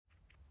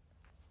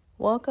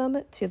Welcome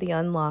to the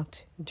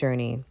Unlocked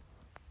Journey,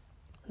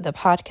 the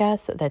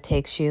podcast that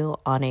takes you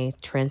on a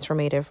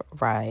transformative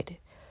ride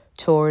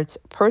towards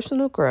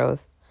personal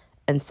growth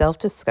and self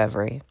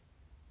discovery.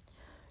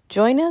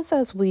 Join us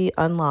as we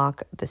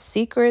unlock the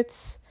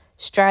secrets,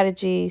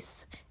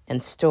 strategies,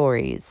 and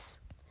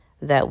stories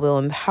that will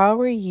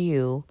empower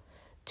you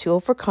to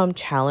overcome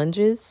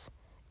challenges,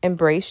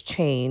 embrace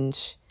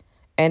change,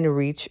 and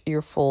reach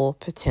your full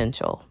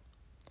potential.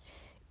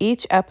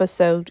 Each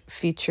episode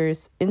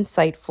features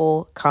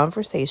insightful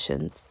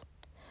conversations,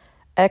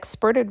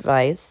 expert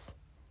advice,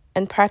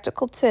 and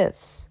practical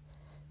tips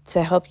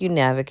to help you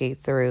navigate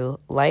through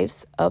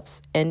life's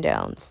ups and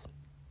downs.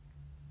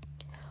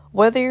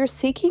 Whether you're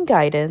seeking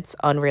guidance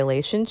on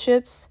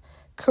relationships,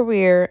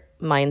 career,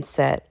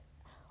 mindset,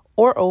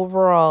 or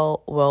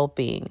overall well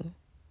being,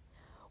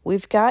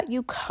 we've got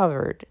you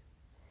covered.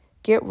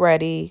 Get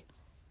ready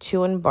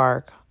to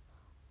embark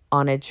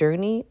on a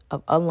journey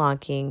of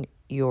unlocking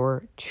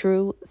your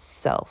true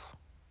self.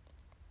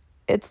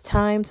 It's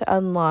time to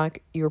unlock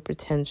your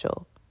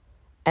potential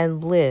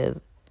and live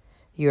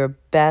your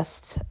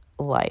best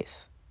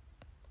life.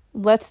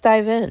 Let's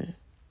dive in.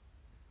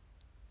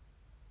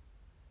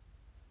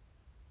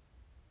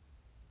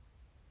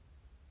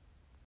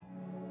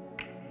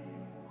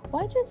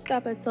 Why just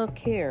stop at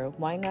self-care?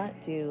 Why not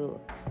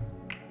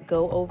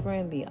go over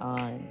and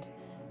beyond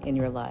in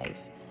your life?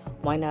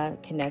 Why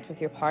not connect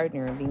with your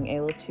partner and being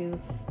able to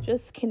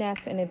just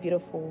connect in a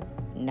beautiful,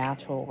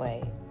 natural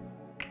way?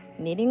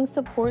 Needing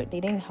support,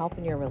 needing help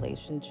in your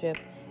relationship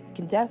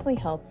can definitely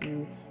help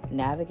you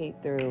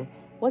navigate through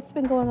what's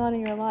been going on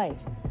in your life.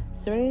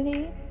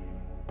 Serenity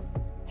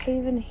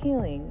Haven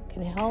Healing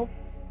can help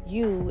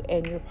you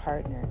and your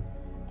partner.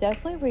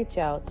 Definitely reach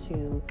out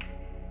to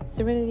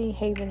Serenity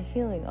Haven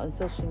Healing on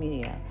social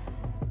media,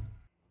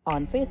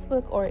 on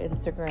Facebook or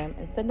Instagram,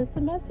 and send us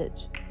a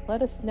message.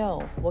 Let us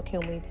know what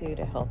can we do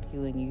to help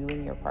you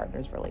and your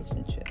partner's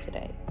relationship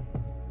today.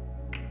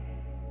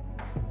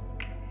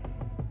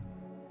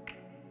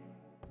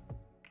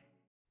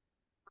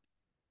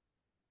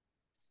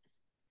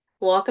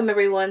 Welcome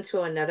everyone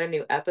to another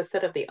new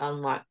episode of the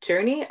Unlocked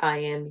Journey. I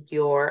am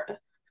your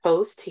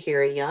host,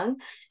 Tahira Young,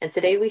 and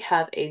today we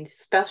have a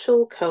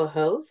special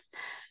co-host,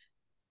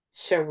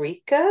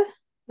 Chandrika.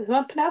 Am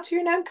I pronouncing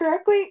your name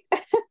correctly?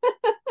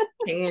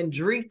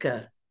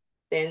 Chandrika.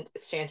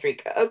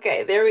 Chandrika.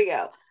 Okay, there we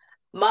go.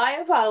 My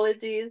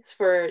apologies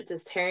for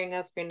just tearing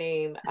up your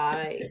name.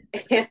 I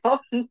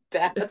am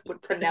bad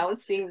with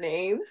pronouncing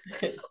names.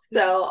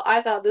 So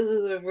I thought this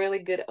was a really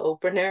good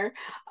opener.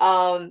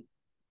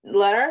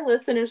 Let our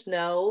listeners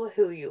know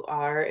who you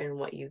are and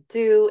what you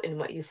do and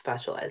what you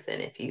specialize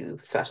in, if you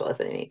specialize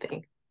in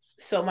anything.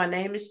 So my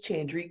name is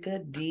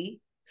Chandrika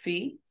D.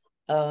 Fee.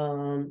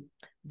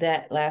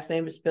 That last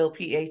name is spelled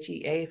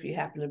Phea if you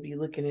happen to be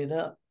looking it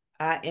up.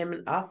 I am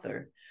an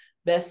author,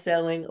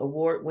 best-selling,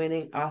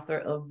 award-winning author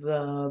of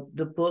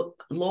the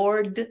book,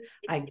 Lord,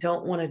 I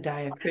Don't Want to Die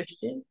a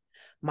Christian,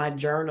 My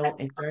Journal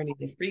and Journey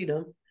to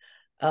Freedom.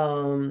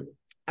 I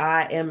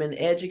am an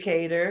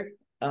educator,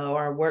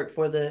 or I work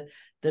for the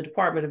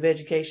Department of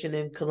Education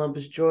in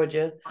Columbus,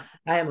 Georgia.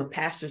 I am a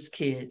pastor's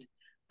kid.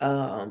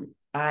 I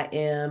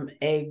am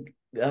a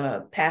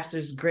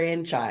pastor's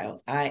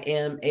grandchild. I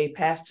am a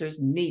pastor's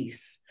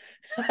niece.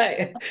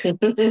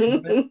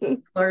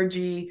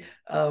 Clergy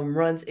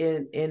runs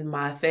in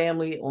my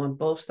family on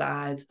both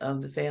sides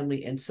of the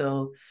family, and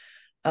so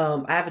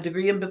I have a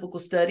degree in biblical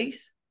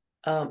studies.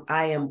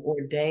 I am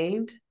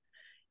ordained,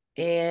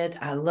 and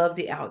I love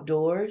the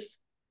outdoors.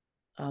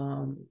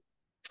 I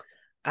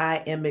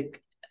am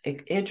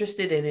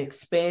interested in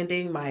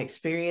expanding my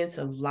experience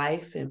of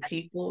life and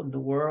people in the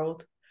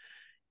world,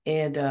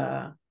 and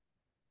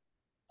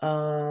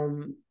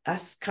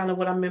that's kind of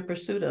what I'm in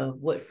pursuit of,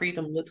 what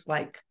freedom looks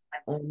like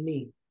on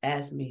me,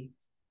 as me.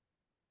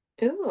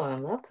 Ooh, I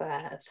love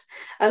that.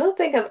 I don't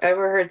think I've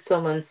ever heard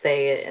someone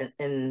say it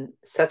in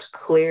such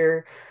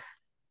clear,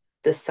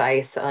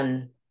 concise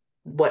on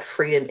what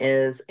freedom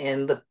is,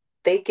 but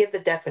they give the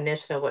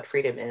definition of what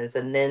freedom is,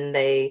 and then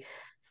they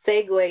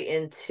segue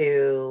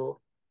into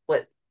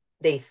what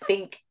they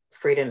think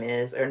freedom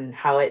is and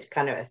how it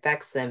kind of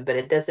affects them, but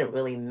it doesn't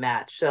really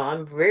match. So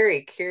I'm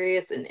very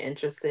curious and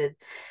interested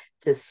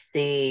to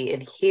see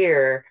and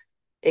hear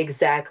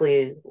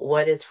exactly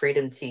what is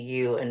freedom to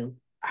you and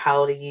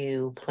how do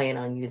you plan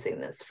on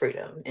using this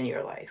freedom in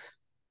your life?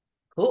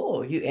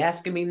 Cool. You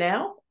asking me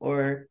now,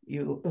 or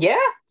you? Yeah,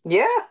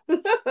 yeah.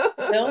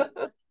 Well,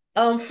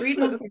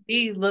 freedom for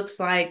me looks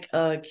like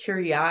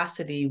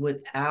curiosity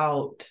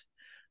without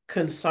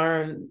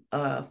concern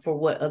for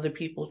what other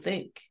people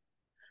think.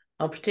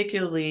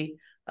 Particularly,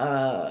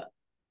 and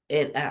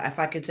if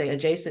I could say,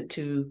 adjacent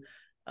to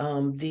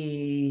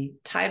the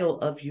title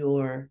of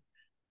your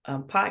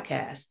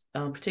podcast,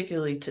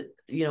 particularly to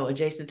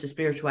adjacent to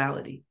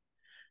spirituality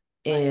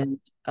and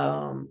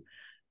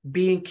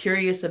being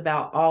curious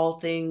about all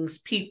things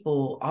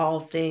people, all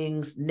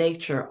things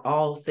nature,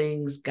 all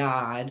things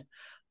God,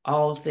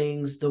 all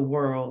things the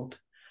world,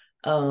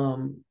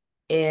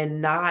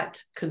 and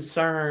not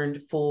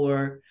concerned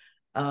for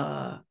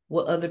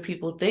what other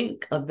people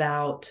think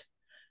about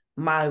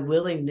my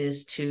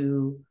willingness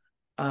to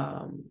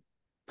um,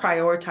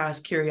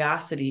 prioritize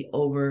curiosity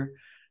over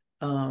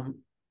um,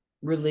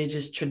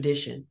 religious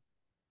tradition.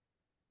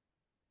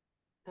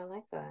 I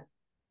like that.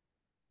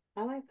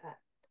 I like that.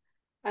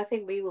 I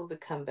think we will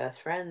become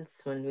best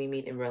friends when we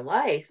meet in real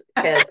life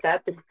because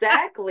that's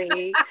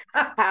exactly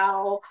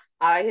how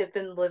I have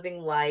been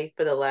living life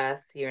for the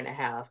last year and a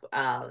half.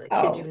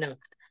 Kid you Oh. not.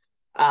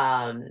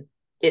 Um,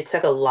 it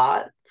took a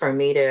lot for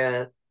me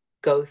to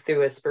go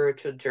through a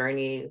spiritual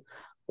journey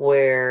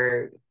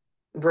where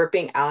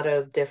ripping out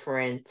of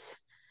different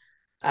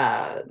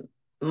uh,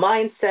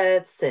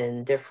 mindsets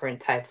and different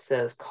types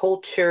of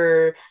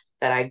culture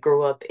that I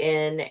grew up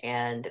in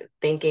and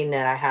thinking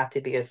that I have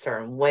to be a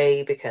certain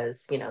way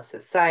because,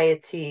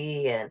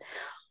 society and,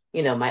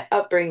 my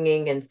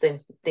upbringing and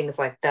things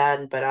like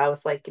that. But I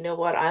was like, you know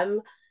what?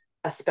 I'm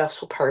a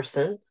special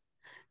person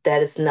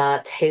that is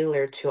not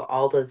tailored to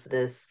all of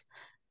this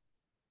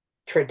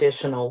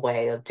traditional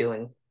way of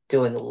doing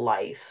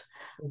life.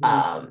 Mhm.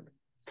 Um,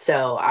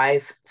 so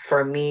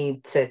for me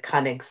to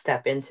kind of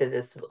step into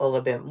this a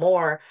little bit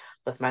more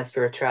with my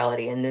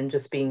spirituality and then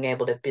just being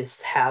able to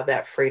just have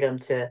that freedom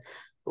to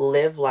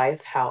live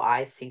life how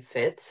I see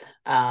fit,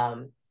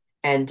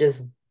 and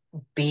just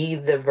be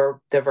the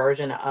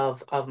version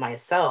of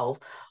myself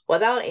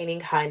without any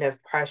kind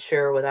of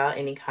pressure, without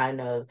any kind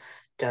of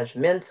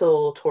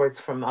judgmental towards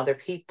from other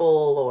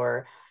people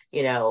or,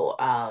 you know,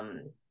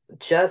 um,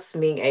 just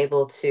being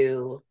able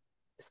to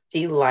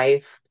see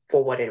life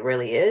for what it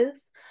really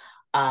is,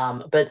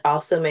 but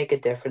also make a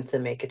difference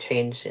and make a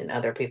change in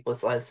other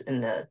people's lives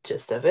in the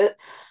gist of it.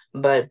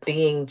 But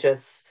being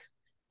just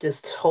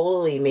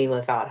totally me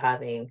without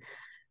having,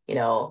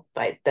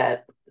 like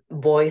that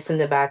voice in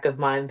the back of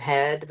my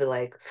head, be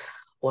like,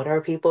 what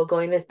are people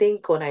going to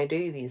think when I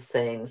do these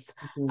things?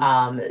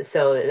 Mhm.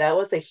 So that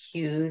was a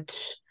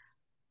huge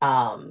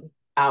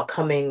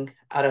outcoming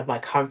out of my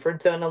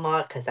comfort zone a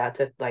lot because that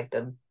took like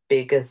the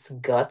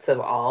biggest guts of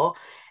all.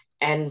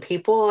 And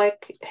people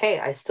like, hey,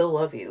 I still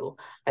love you.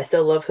 I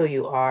still love who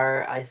you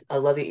are. I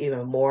love you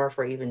even more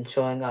for even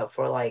showing up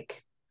for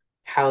like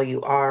how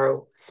you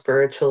are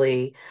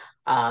spiritually,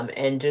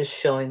 and just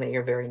showing that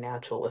you're very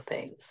natural with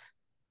things.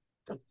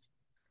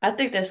 I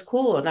think that's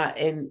cool,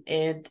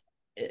 and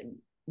uh,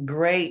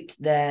 great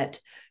that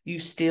you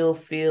still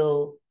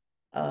feel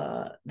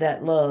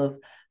that love.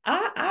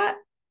 I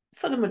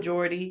for the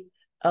majority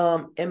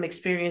am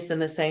experiencing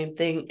the same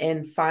thing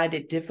and find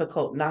it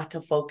difficult not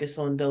to focus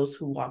on those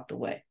who walked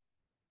away.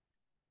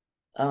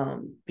 Yeah.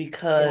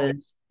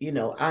 Because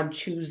I'm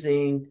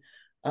choosing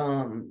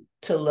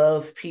to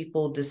love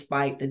people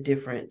despite the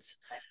difference,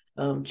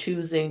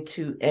 choosing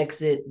to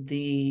exit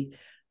the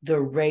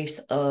race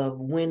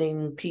of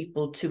winning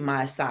people to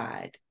my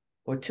side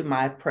or to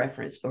my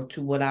preference or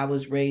to what I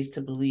was raised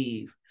to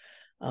believe,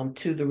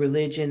 to the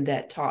religion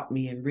that taught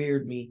me and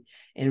reared me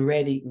and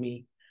readied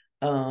me.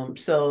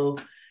 So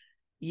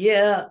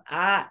yeah,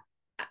 I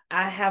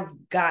have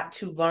got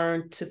to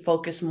learn to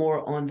focus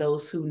more on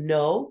those who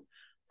know,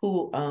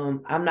 who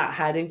I'm not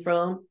hiding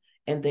from,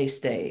 and they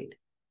stayed.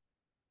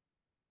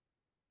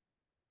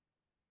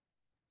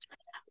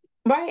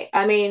 Right.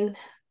 I mean,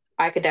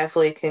 I could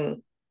definitely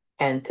can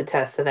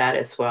attest to that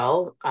as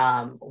well.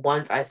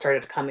 Once I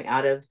started coming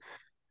out of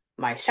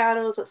my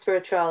shadows with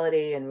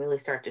spirituality and really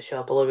start to show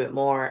up a little bit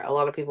more, a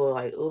lot of people are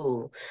like,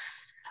 "Ooh,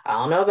 I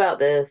don't know about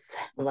this.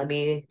 Let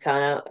me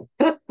kind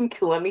of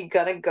let me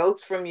kind of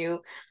ghost from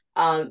you."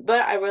 But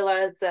I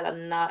realized that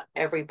not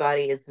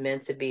everybody is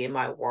meant to be in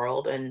my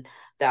world, and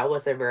that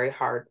was a very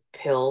hard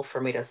pill for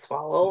me to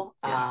swallow.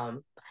 Yeah.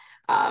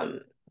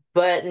 Um,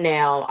 but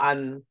now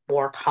I'm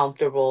more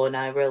comfortable and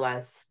I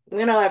realize,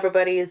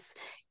 everybody's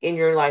in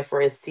your life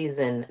for a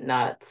season,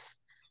 not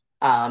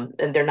and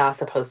they're not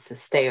supposed to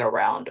stay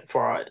around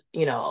for,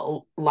 a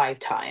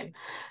lifetime.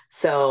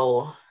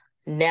 So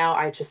now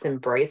I just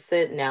embrace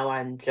it. Now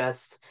I'm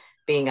just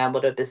being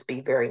able to just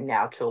be very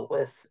natural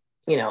with,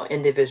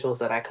 individuals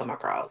that I come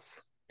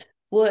across.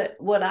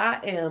 What I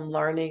am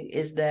learning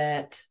is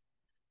that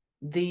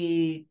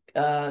the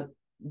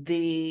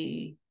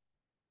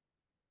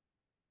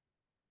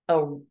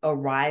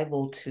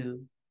arrival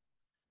to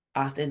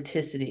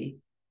authenticity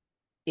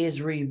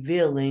is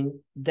revealing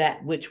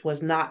that which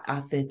was not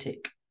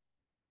authentic.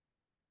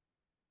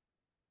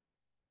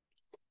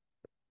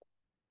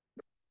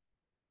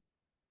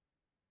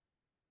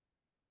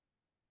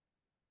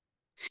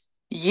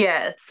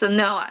 Yes. So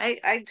no,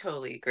 I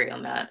totally agree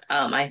on that.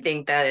 I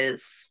think that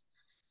is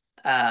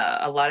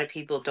a lot of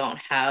people don't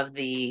have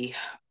the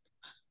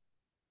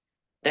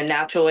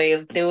natural way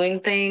of doing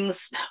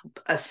things,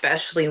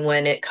 especially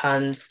when it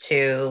comes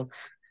to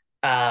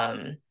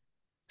um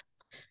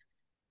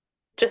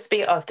just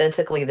be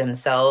authentically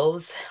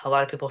themselves. A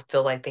lot of people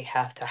feel like they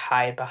have to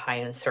hide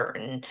behind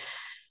certain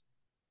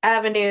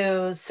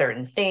avenues,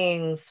 certain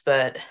things,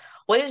 but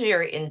what is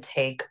your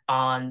intake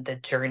on the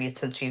journey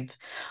since you've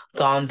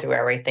gone through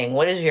everything?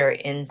 What is your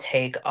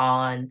intake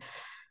on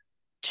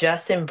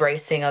just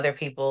embracing other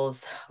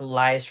people's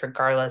lives,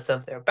 regardless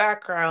of their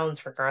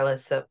backgrounds,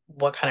 regardless of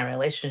what kind of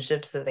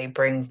relationships that they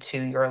bring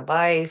to your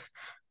life.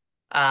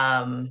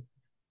 Um,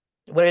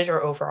 what is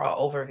your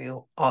overall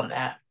overview on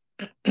that?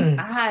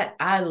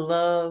 I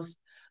love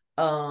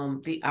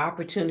the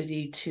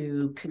opportunity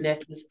to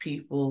connect with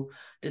people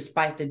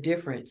despite the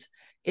difference.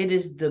 It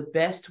is the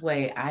best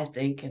way, I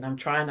think, and I'm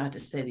trying not to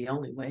say the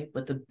only way,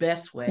 but the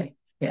best way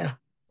Yeah.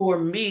 for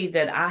me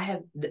that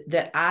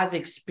I've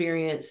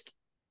experienced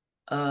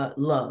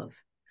love.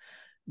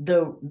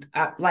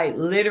 Like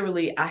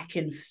literally I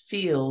can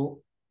feel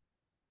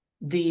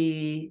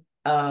the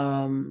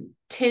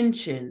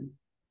tension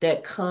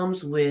that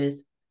comes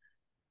with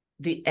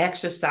the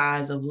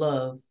exercise of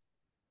love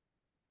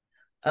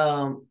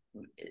um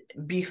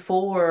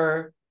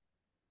before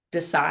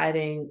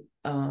deciding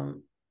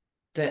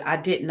that I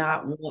did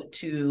not want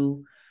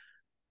to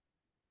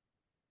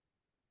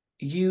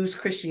use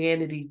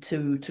Christianity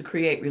to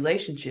create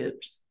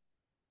relationships.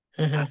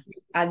 I, Hmm.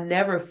 I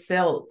never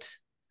felt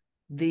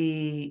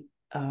the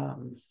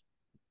um,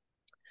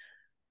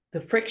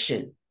 the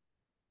friction.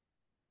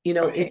 You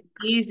know, it's Right.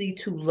 easy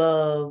to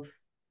love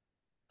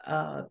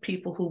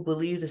people who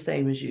believe the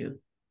same as you.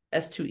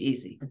 That's too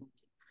easy. So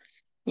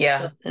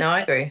Yeah. No,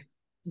 I agree.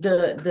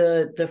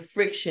 the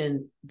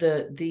friction,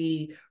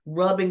 the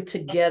rubbing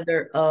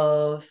together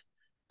of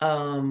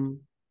um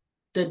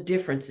the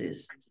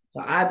differences.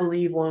 So I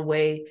believe one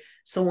way,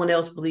 someone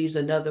else believes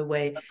another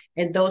way.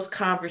 And those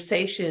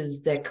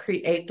conversations that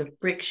create the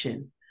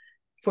friction,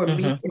 for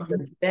me, is Hmm.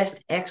 the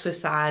best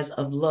exercise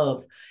of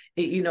love.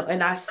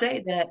 And I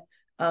say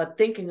that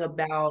thinking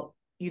about,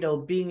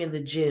 being in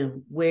the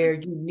gym where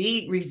you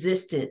need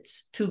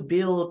resistance to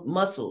build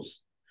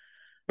muscles.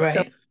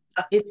 So Right.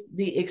 it's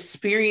the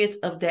experience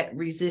of that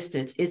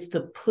resistance. It's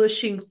the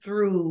pushing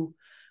through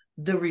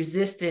the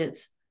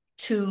resistance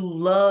to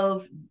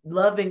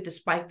loving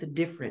despite the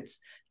difference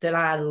that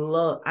I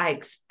love.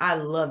 I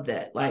love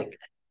that. Like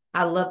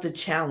I love the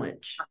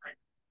challenge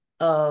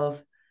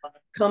of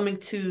coming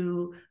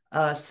to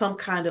some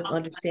kind of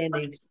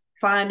understanding,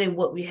 finding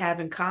what we have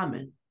in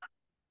common,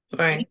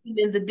 Right.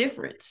 even in the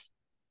difference.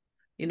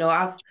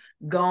 I've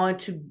gone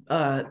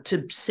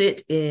to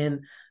sit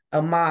in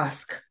a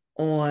mosque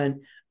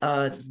on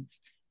uh,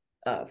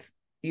 uh,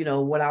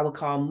 what I would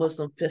call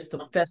Muslim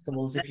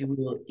festivals, if you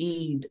will,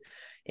 Eid,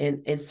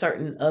 and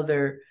certain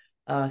other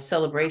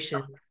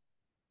celebrations,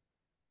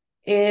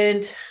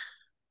 and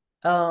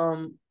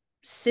um,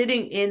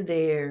 sitting in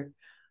there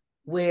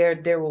where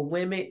there were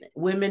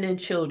women and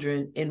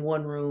children in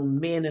one room,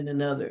 men in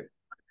another,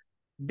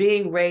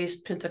 being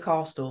raised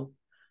Pentecostal,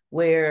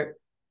 where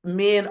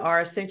men are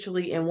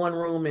essentially in one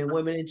room and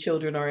women and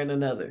children are in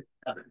another.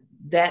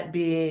 That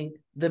being,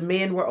 the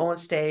men were on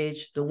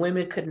stage, the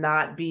women could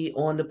not be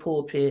on the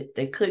pulpit,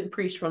 they couldn't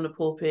preach from the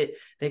pulpit,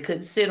 they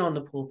couldn't sit on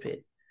the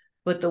pulpit,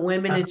 but the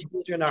women and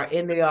children are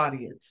in the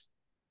audience.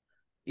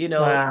 You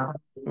know, Wow.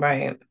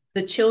 Right.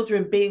 the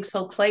children being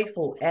so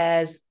playful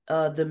as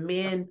the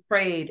men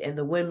prayed and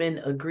the women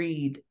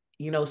agreed,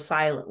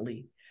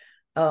 silently.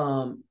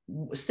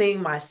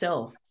 Seeing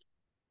myself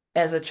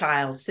as a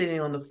child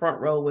sitting on the front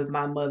row with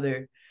my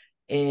mother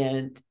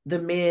and the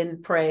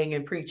men praying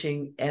and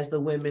preaching as the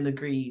women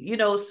agreed.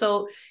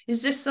 So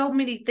it's just so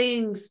many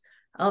things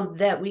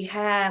that we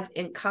have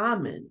in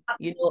common,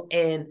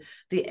 and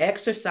the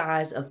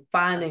exercise of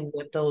finding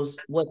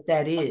what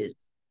that is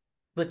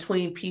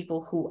between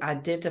people who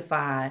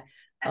identify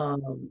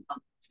um,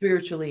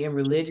 spiritually and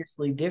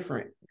religiously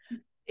different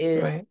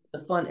is Right. a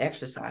fun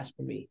exercise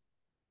for me.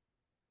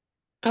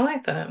 I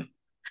like that.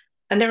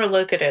 I never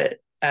looked at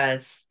it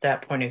as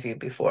that point of view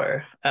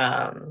before.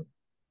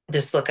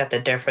 Just look at the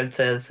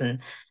differences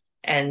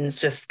and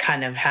just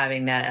kind of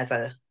having that as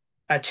a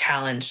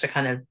challenge to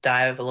kind of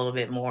dive a little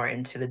bit more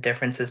into the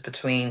differences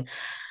between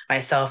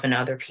myself and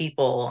other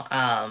people.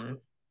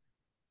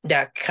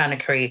 That kind of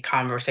create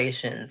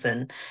conversations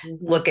and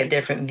Mm-hmm. look at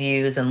different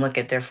views and look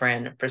at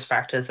different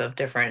perspectives of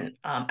different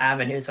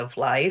avenues of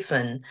life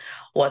and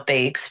what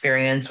they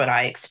experience, what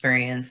I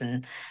experience,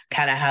 and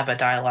kind of have a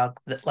dialogue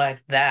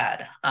like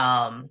that.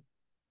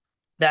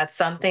 That's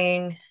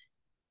something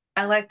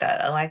I like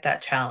that. I like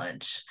that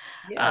challenge.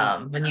 Yeah.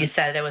 When you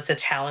said it was a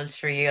challenge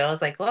for you, I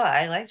was like, well,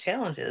 I like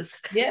challenges.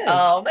 Yes.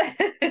 Um,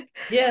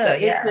 Yeah, so it's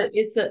yeah, a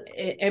it's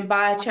a and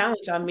by a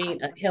challenge I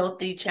mean a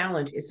healthy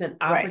challenge. It's an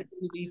right,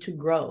 opportunity to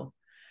grow.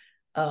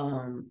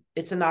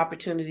 It's an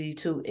opportunity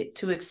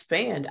to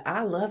expand.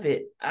 I love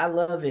it. I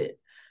love it.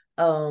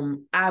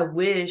 I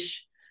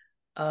wish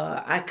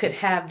I could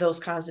have those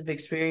kinds of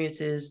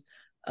experiences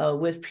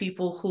with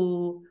people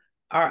who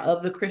are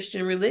of the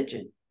Christian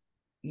religion,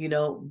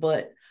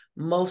 but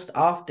most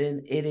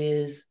often it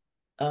is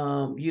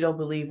you don't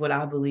believe what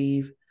I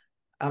believe,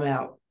 I'm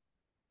out.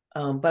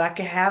 But I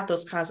can have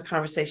those kinds of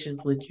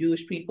conversations with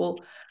Jewish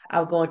people.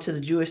 I've gone to the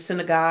Jewish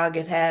synagogue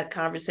and had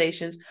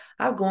conversations.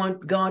 I've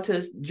gone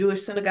to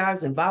Jewish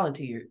synagogues and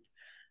volunteered,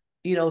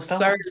 oh,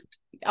 served,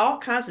 all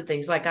kinds of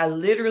things. Like I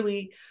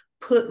literally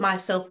put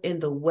myself in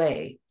the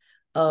way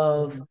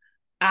of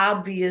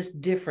obvious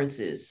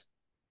differences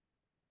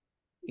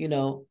You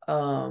know,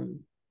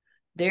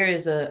 there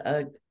is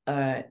a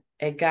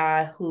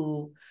guy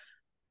who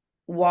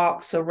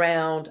walks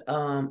around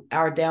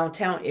our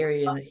downtown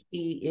area.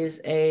 He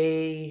is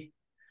a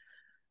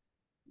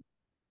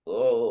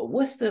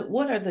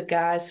what are the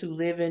guys who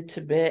live in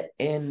Tibet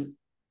and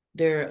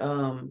they're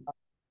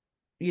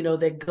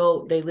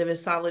they live in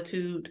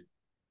solitude.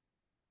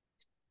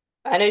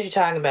 I know what you're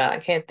talking about. I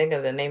can't think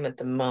of the name at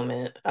the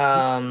moment.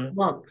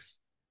 Monks.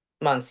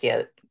 Months,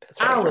 yeah,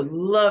 that's I right. would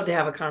love to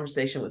have a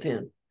conversation with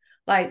him.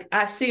 Like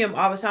I see him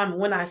all the time.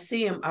 When I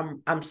see him,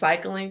 I'm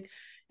cycling,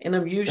 and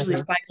I'm usually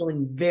Hmm.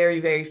 cycling very,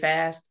 very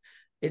fast.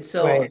 And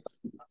so Right.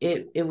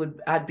 it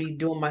would I'd be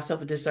doing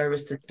myself a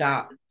disservice to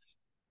stop.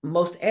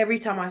 Most every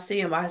time I see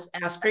him, I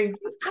scream,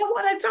 I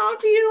want to talk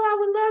to you. I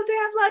would love to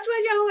have lunch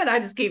with you. And I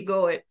just keep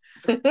going.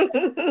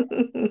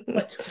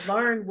 But to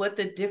learn what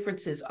the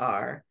differences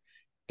are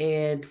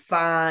and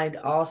find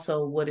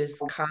also what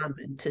is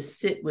common, to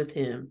sit with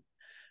him.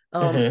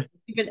 Hmm.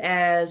 Even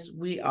as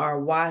we are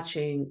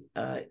watching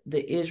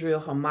the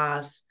Israel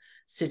Hamas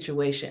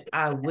situation,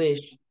 I wish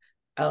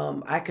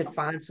I could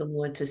find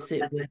someone to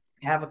sit with,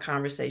 have a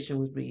conversation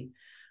with me,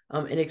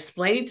 and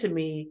explain to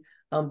me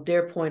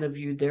their point of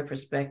view, their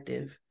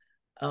perspective,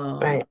 um,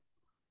 Right.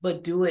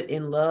 but do it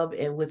in love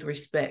and with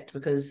respect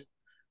because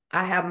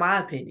I have my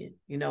opinion,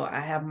 I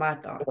have my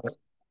thoughts,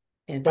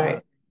 and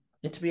Right.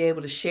 and to be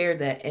able to share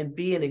that and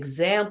be an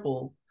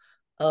example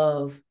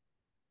of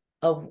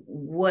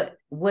what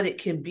it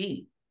can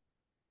be,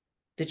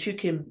 that you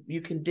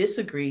can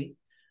disagree,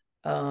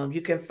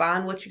 you can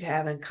find what you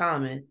have in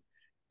common,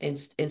 and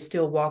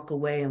still walk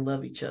away and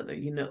love each other.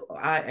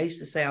 I used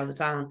to say all the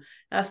time,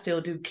 I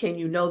still do. Can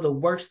you know the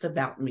worst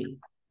about me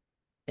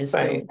and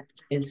Right.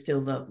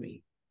 still love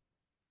me?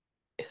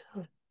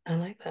 I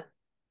like that.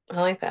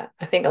 I like that.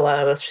 I think a lot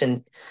of us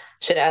should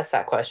ask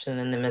that question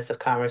in the midst of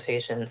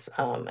conversations,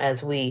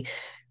 as we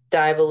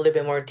dive a little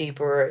bit more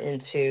deeper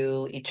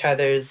into each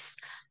other's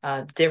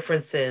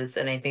differences.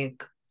 And I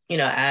think,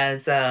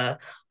 as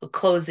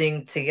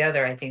closing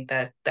together, I think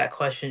that that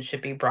question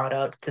should be brought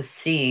up to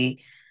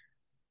see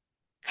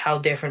how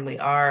different we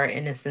are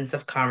in a sense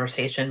of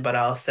conversation, but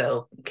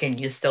also can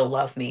you still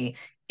love me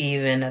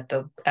even at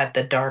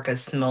the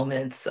darkest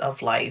moments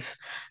of life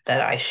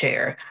that I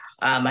share?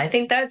 I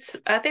think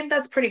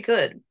that's pretty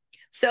good.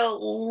 So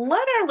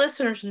let our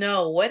listeners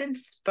know what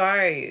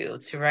inspired you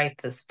to write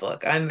this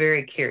book. I'm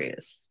very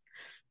curious.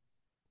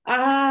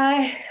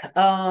 I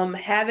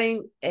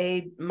having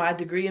a my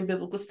degree in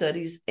biblical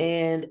studies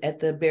and at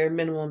the bare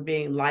minimum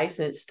being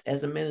licensed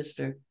as a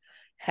minister,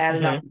 had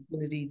an Hmm.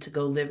 opportunity to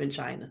go live in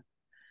China.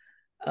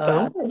 I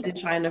Oh. lived in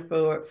China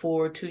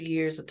for 2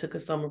 years. I took a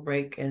summer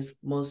break, as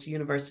most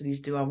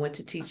universities do. I went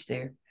to teach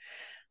there.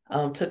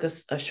 Took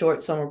a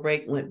short summer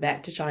break, went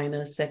back to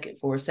China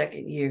for a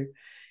second year,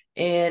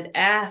 and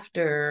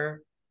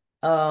after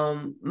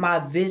my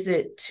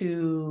visit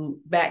to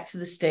back to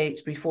the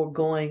States before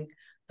going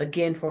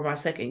again for my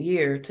second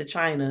year to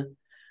China,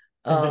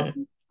 Hmm.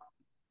 um,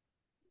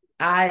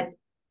 I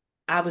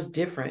I was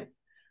different.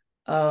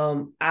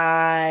 Um,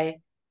 I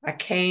I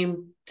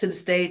came to the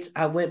States.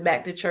 I went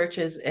back to church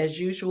as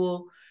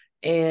usual,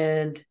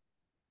 and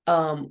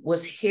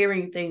was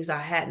hearing things I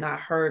had not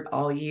heard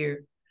all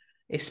year,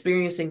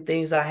 experiencing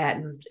things I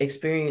hadn't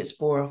experienced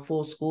for a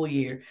full school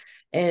year.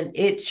 And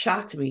it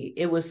shocked me.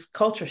 It was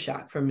culture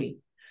shock for me.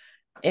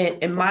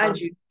 And mind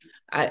you,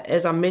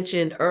 as I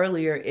mentioned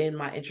earlier in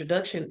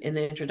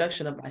the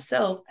introduction of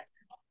myself,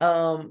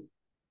 um,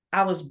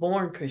 I was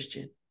born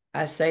Christian.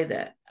 I say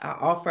that.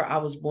 I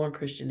was born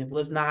Christian. It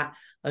was not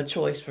a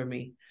choice for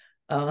me.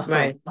 Um,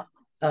 Right.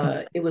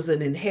 it was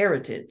an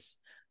inheritance.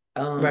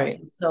 Right.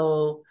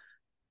 So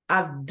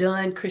I've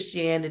done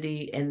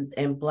Christianity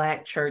and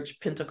Black church,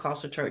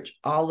 Pentecostal church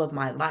all of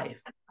my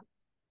life.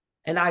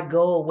 And I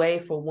go away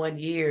for 1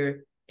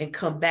 year and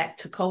come back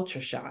to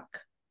culture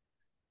shock.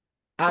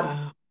 I've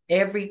Wow.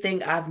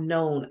 Everything I've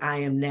known, I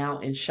am now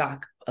in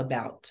shock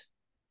about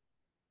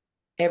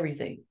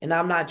everything. And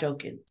I'm not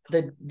joking.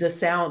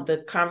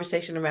 The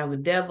conversation around the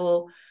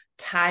devil,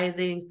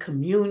 tithing,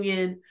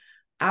 communion.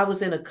 I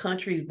was in a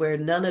country where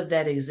none of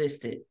that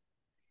existed.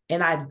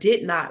 And I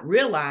did not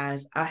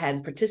realize I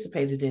hadn't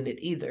participated in it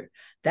either.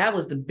 That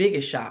was the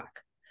biggest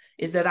shock,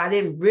 is that I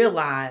didn't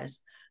realize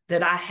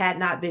that I had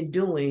not been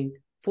doing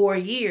for a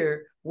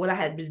year what I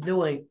had been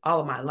doing all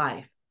of my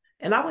life.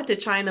 And I went to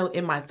China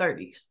in my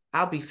 30s.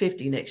 I'll be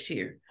 50 next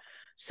year.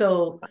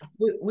 So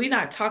we're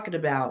not talking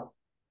about,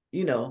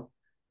 you know,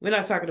 we're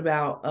not talking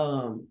about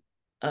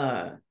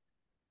uh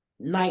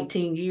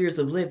 19 years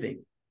of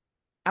living.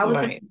 I was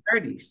in Right. my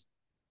 30s.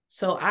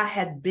 So I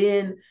had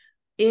been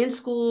in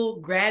school,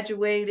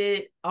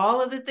 graduated,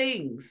 all of the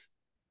things,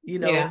 you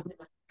Yeah. know,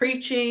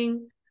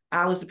 preaching.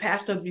 I was the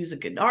pastor of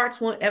music and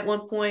arts at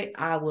one point.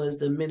 I was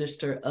the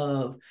minister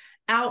of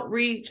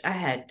outreach. I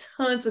had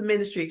tons of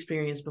ministry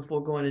experience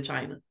before going to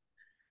China.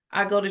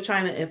 I go to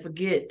China and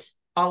forget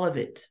all of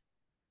it.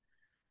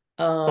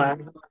 Wow.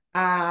 Um,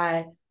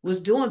 I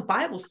was doing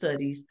Bible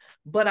studies,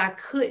 but I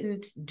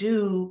couldn't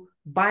do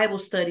Bible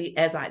study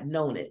as I'd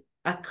known it.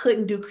 I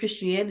couldn't do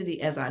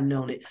Christianity as I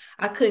known it.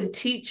 I couldn't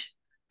teach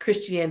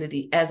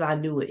Christianity as I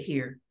knew it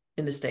here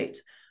in the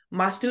States.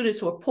 My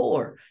students were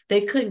poor.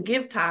 They couldn't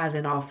give tithe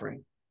and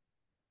offering.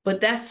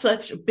 But that's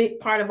such a big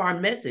part of our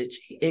message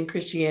in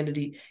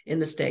Christianity in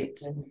the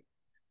States.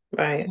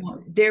 Right.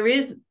 There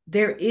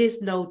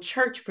is no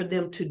church for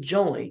them to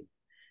join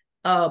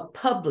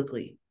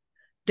publicly.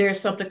 There's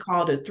something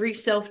called a three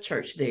self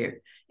church there,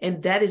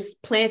 and that is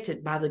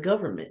planted by the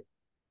government.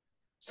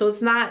 So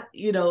it's not,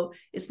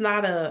 it's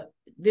not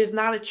there's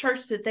not a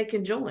church that they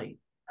can join.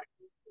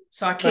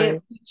 So I can't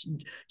Right. teach,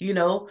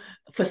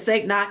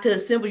 forsake not to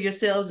assemble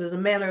yourselves as a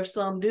manner of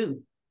some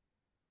do,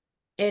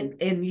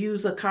 and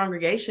use a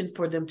congregation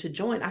for them to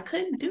join. I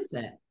couldn't do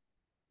that.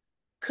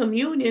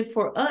 Communion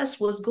for us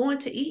was going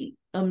to eat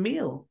a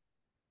meal.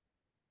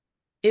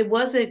 It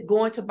wasn't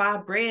going to buy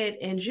bread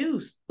and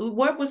juice.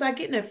 Where was I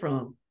getting it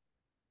from?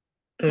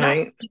 Not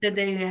Right. that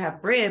they didn't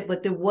have bread,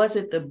 but there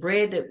wasn't the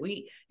bread that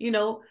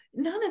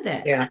none of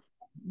that. Yeah.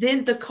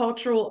 Then the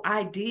cultural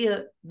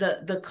idea,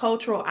 the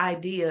cultural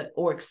idea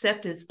or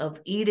acceptance of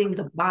eating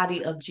the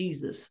body of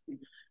Jesus.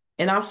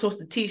 And I'm supposed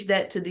to teach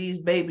that to these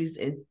babies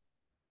in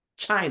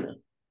China.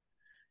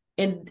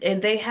 And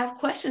they have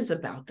questions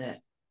about that.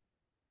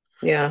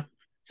 Yeah.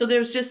 So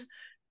there's just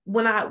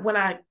when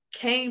I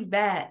came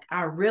back,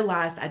 I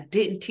realized I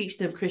didn't teach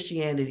them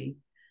Christianity.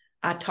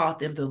 I taught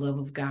them the love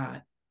of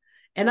God.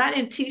 And I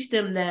didn't teach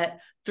them that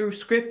through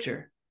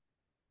scripture.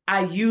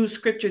 I used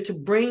scripture to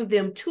bring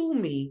them to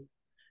me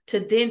to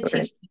then Right.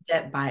 teach them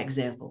that by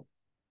example,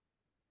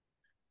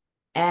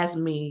 as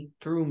me,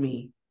 through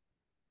me.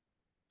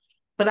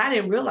 But I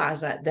didn't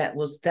realize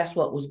that's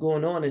what was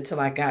going on until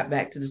I got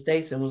back to the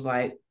States and was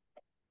like,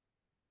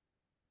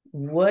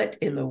 what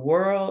in the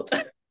world?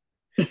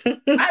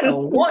 I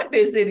don't want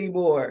this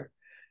anymore.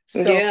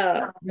 So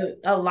Yeah.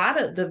 a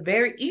lot of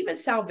even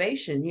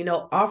salvation,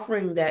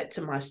 offering that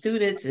to my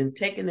students and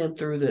taking them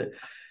through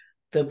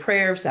the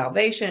prayer of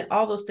salvation,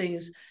 all those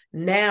things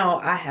now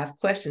I have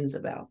questions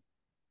about.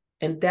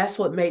 And that's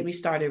what made me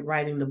started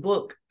writing the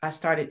book. I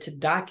started to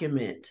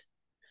document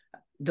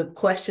the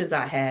questions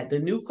I had, the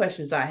new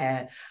questions I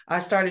had. I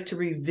started to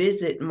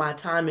revisit my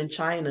time in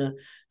China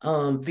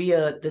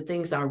via the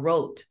things I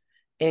wrote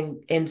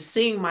and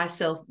seeing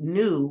myself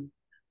new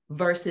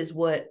versus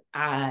what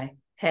I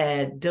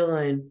had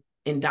done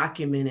and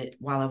documented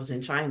while I was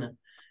in China.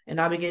 And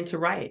I began to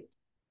write.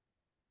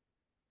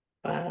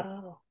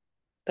 Wow.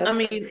 I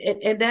That's mean,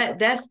 and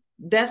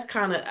that's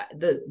kind of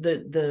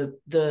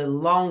the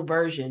long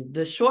version.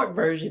 The short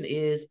version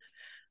is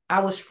I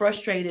was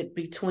frustrated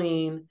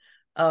between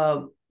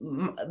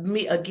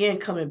me again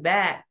coming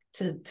back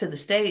to the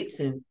States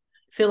and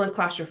feeling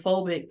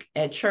claustrophobic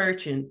at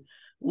church and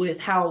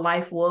with how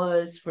life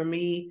was for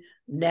me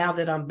now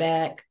that I'm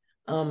back,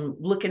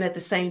 looking at the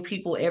same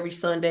people every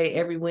Sunday,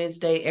 every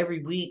Wednesday,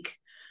 every week,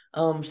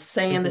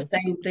 saying the mhm.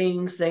 same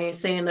things. They ain't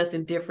saying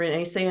nothing different,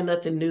 ain't saying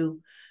nothing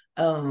new.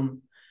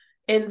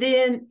 And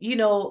then,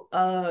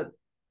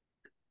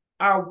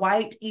 our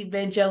white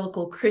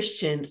evangelical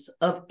Christians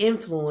of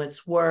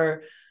influence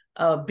were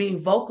being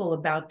vocal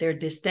about their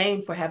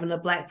disdain for having a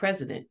Black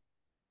president.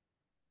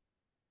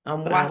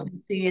 I'm Wow. watching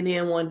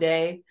CNN one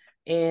day,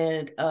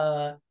 and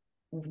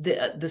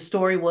the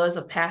story was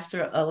a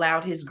pastor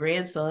allowed his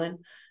grandson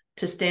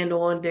to stand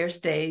on their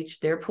stage,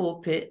 their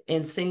pulpit,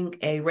 and sing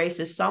a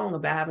racist song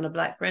about having a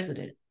Black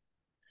president.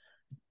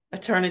 I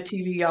turned the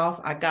TV off.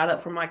 I got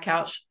up from my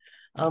couch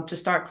to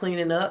start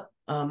cleaning up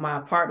my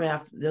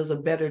apartment. There was a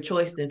better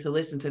choice than to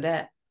listen to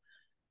that.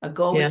 I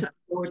go over Yeah. to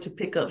the door to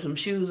pick up some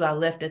shoes I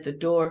left at the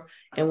door.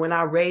 And when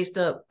I raised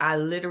up, I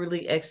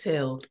literally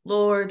exhaled,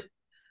 Lord,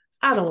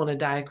 I don't want to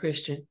die a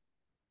Christian.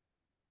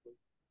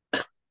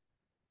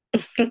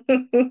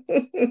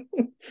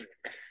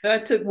 I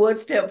took one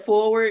step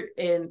forward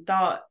and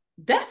thought,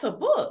 that's a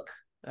book.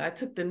 I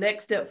took the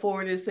next step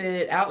forward and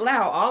said out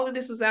loud, all of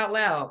this is out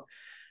loud.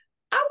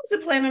 I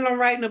wasn't planning on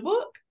writing a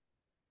book.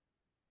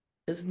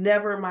 It's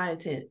never my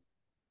intent.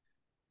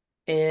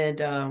 And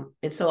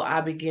so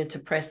I began to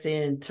press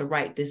in to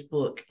write this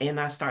book, and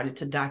I started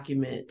to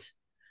document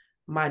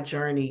my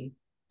journey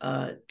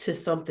to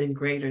something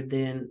greater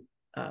than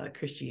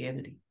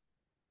Christianity.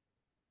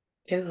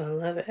 Yeah, I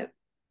love it.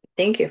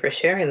 Thank you for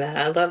sharing that.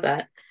 I love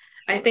that.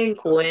 I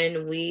think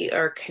when we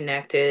are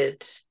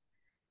connected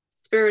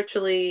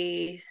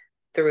spiritually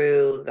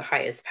through the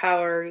highest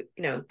power,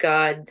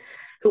 God,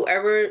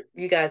 whoever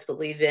you guys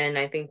believe in,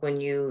 I think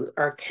when you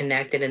are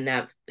connected in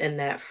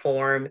that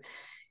form,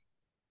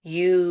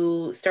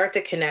 you start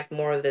to connect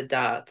more of the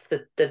dots.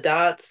 The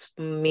dots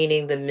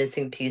meaning the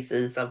missing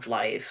pieces of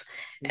life.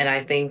 And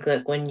I think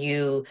that when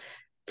you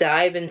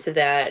dive into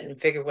that and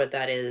figure what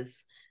that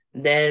is,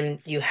 then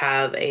you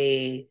have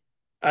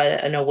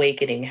an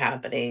awakening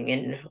happening,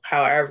 and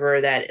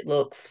however that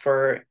looks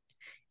for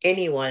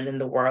anyone in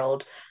the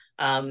world,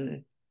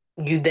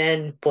 you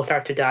then will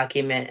start to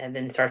document and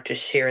then start to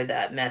share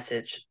that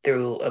message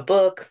through a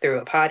book, through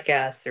a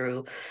podcast,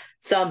 through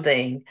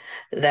something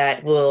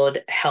that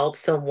would help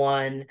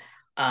someone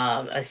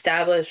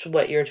establish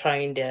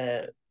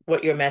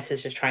what your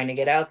message is trying to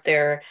get out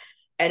there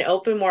and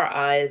open more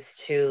eyes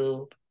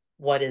to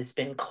what has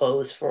been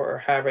closed for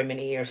however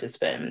many years it's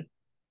been.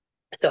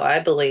 So I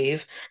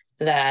believe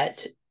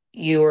that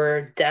you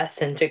were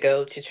destined to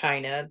go to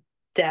China,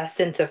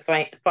 destined to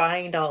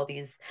find all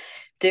these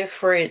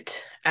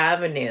different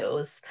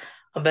avenues,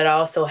 but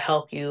also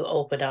help you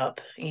open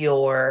up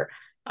your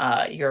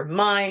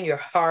mind, your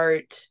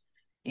heart,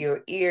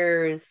 your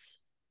ears,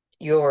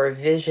 your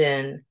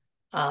vision,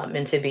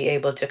 and to be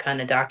able to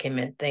kind of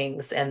document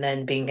things and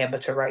then being able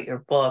to write your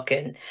book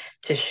and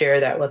to share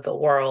that with the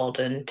world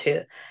and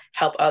to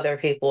help other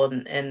people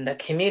in the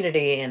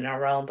community and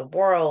around the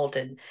world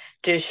and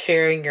just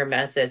sharing your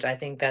message. I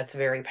think that's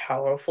very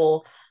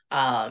powerful.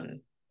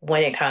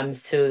 When it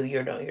comes to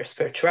your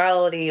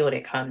spirituality, when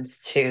it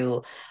comes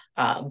to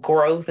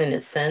growth in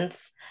a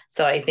sense.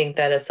 So I think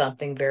that is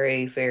something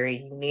very, very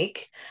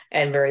unique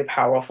and very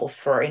powerful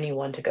for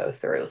anyone to go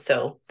through.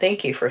 So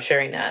thank you for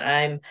sharing that.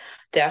 I'm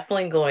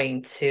definitely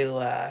going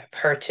to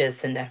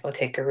purchase and definitely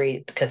take a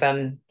read because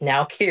I'm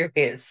now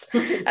curious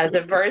as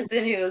a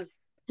person who's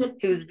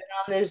been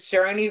on this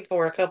journey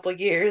for a couple of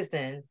years,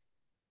 and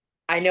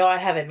I know I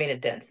haven't made a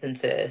dent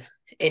into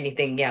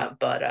anything yet,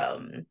 but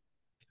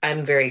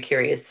I'm very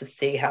curious to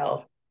see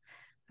how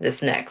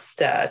this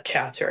next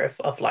chapter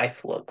of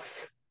life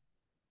looks.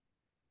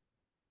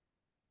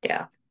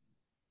 Yeah.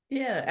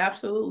 Yeah,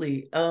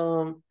 absolutely.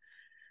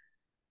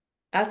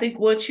 I think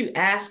once you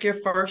ask your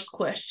first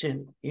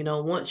question,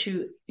 once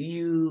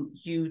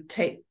you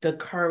take the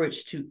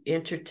courage to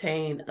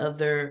entertain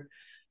other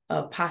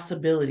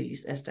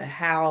possibilities as to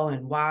how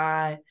and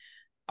why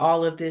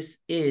all of this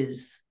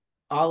is,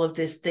 all of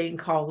this thing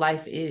called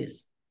life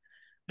is,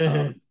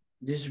 Hmm.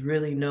 there's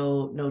really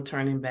no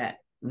turning back,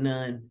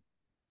 none.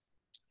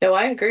 No,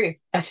 I agree.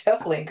 I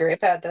definitely agree.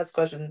 I've had this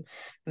question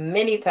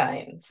many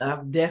times.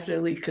 I've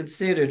definitely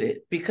considered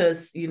it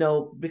because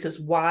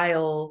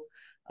while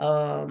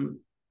um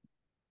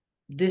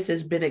this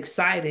has been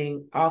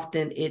exciting,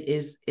 often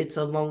it's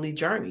a lonely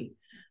journey,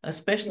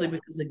 especially Yeah.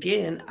 because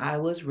again, I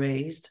was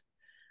raised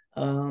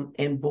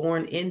and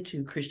born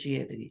into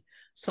Christianity.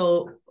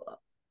 So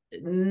I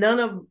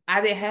didn't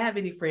have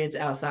any friends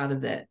outside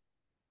of that,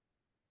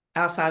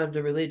 outside of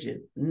the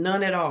religion,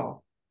 none at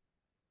all,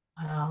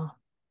 Wow.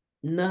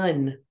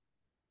 none.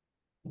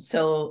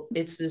 So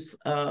it's this.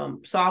 So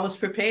I was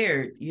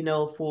prepared,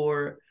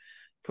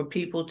 for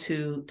people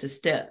to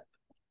step,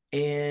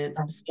 and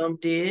some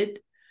did.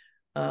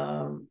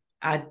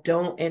 I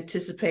don't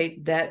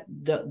anticipate that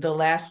the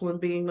last one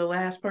being the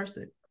last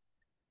person.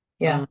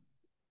 Yeah. Um,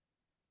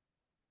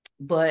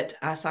 but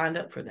I signed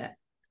up for that.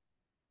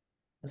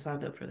 I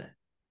signed up for that.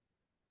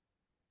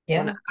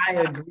 When Yeah. I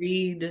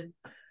agreed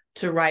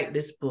to write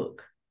this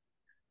book,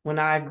 when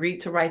I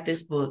agreed to write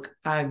this book,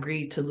 I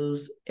agreed to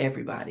lose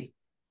everybody.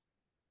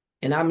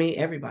 And I mean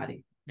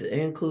everybody. It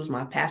includes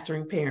my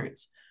pastoring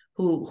parents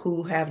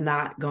who have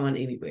not gone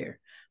anywhere.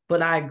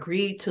 But I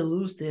agreed to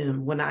lose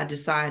them when I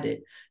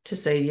decided to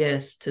say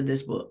yes to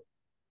this book.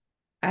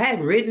 I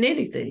hadn't written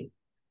anything.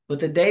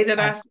 But the day that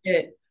I Right.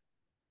 said,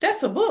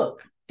 that's a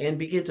book, and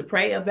begin to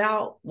pray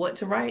about what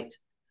to write,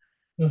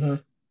 Hmm.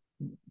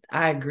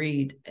 I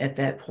agreed at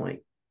that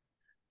point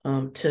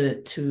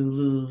to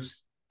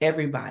lose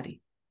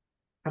everybody.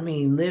 I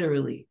mean,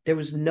 literally, there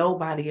was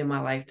nobody in my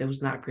life that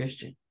was not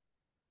Christian.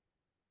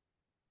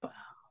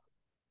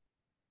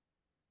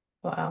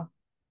 Wow.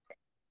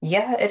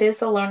 Yeah, it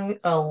is a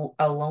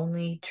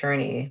lonely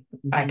journey.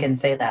 I Mm-hmm. can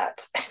say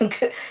that.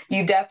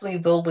 You definitely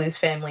will lose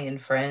family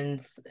and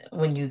friends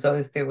when you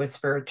go through a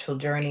spiritual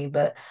journey,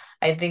 but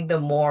I think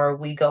the more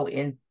we go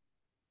in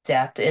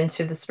depth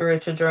into the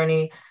spiritual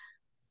journey,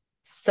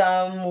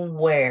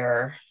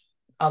 somewhere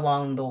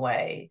along the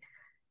way,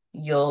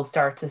 you'll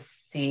start to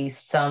see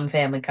some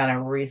family kind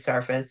of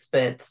resurface,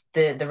 but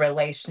the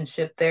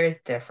relationship there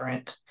is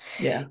different.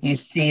 Yeah. You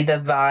see the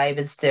vibe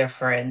is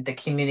different, the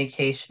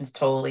communication's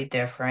totally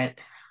different.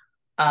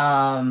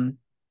 Um,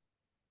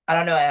 I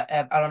don't know.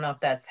 I don't know if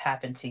that's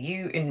happened to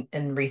you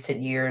in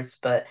recent years,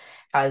 but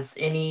has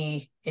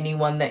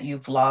anyone that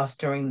you've lost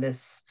during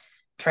this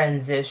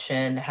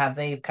transition, have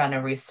they kind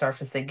of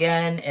resurfaced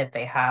again? If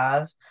they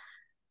have,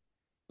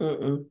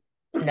 Mm-mm.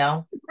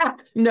 no?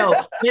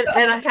 No,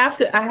 and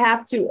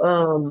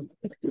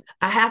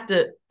I have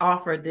to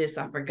offer this.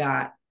 I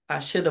forgot. I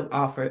should have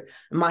offered.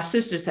 My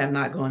sisters have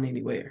not gone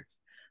anywhere.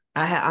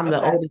 I'm the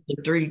Okay. oldest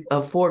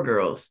of four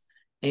girls,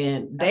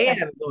 and they Okay.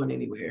 haven't gone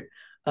anywhere.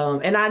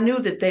 And I knew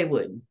that they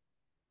wouldn't,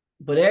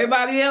 but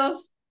everybody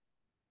else,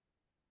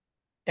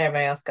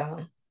 Everybody else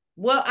gone.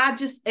 well, I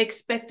just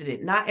expected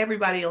it. Not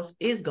everybody else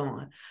is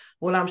gone.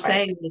 What I'm Right.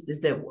 saying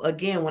is that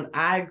again, when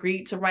I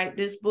agreed to write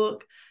this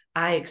book,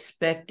 I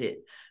expected.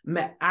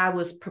 I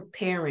was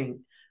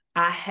preparing.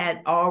 I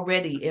had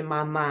already in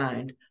my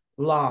mind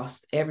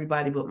lost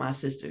everybody but my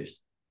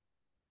sisters,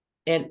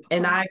 and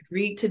Oh, I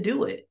agreed to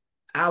do it.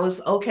 I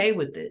was okay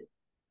with it.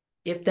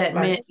 If that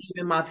meant right.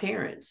 even my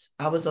parents,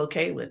 I was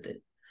okay with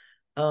it.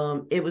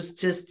 It was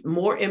just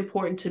more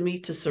important to me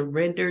to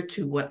surrender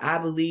to what I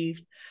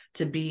believed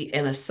to be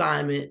an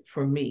assignment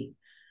for me.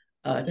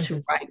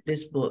 to write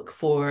this book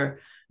for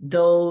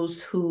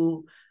those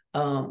who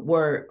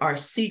are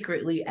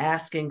secretly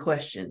asking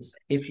questions,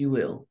 if you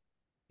will,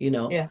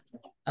 Yeah.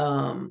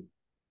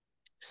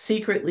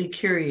 secretly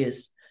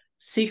curious,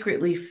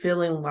 secretly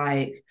feeling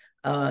like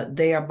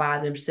they are by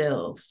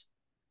themselves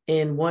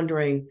and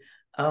wondering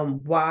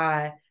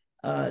why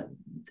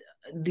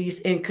these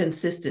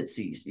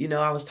inconsistencies.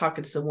 I was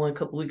talking to someone a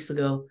couple weeks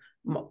ago,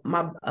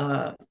 my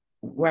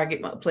where I get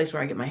my place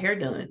where I get my hair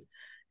done,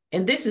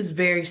 and this is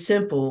very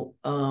simple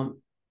uh,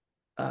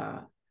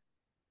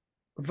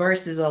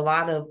 versus a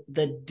lot of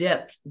the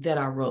depth that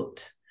I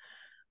wrote.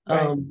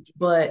 Right.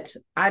 But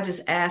I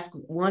just asked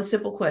one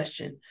simple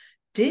question: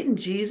 didn't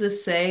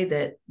Jesus say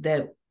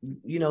that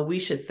we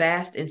should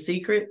fast in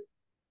secret?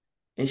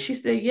 And she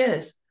said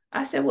yes.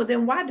 I said, well,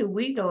 then why do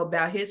we know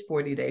about his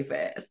 40-day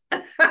fast?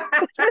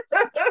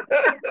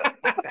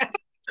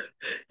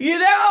 you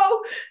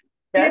know,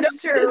 you know,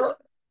 That's true.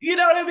 you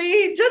know what I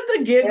mean? Just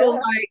a giggle, Yeah.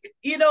 like,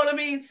 you know what I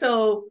mean?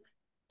 So,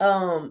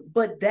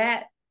 but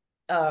that,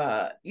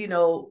 you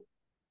know,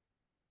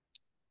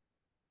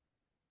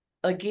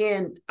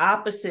 again,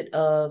 opposite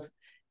of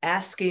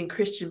asking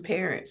Christian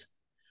parents,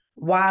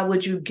 why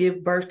would you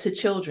give birth to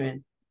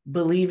children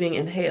believing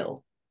in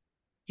hell?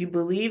 You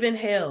believe in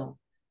hell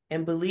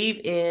and believe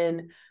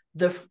in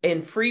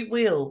free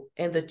will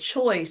and the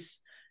choice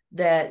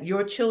that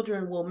your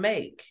children will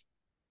make.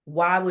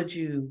 Why would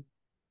you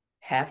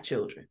have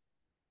children?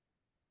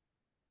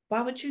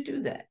 Why would you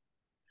do that?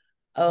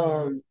 Yeah.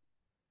 Um,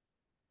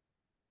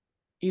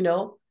 you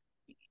know,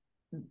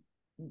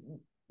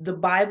 the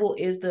Bible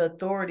is the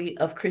authority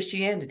of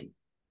Christianity.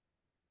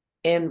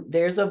 And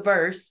there's a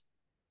verse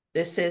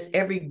that says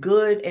every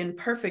good and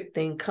perfect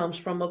thing comes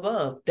from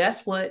above.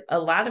 That's what a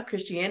lot of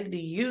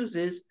Christianity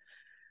uses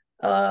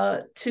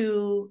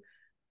to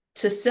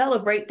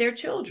celebrate their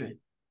children.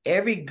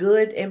 Every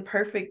good and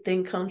perfect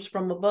thing comes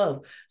from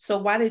above. So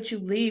why did you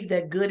leave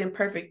that good and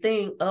perfect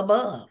thing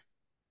above?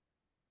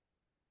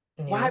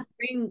 Why Yeah.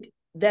 bring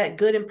that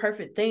good and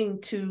perfect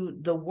thing to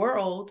the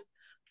world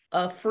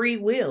of free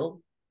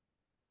will,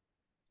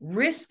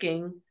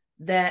 risking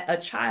that a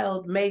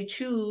child may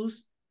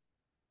choose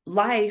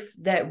life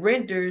that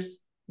renders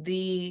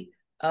the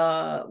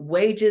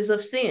wages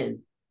of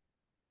sin,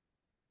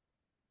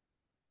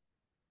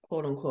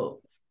 quote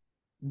unquote,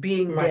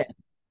 being Right. death.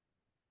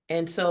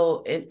 And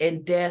so,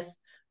 and death,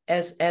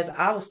 as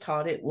I was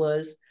taught, it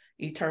was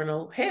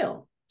eternal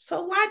hell.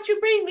 So why'd you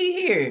bring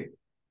me here?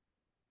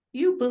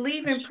 You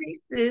believe in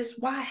priestess.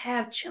 Why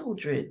have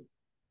children?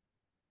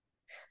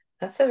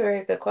 That's a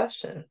very good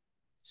question. A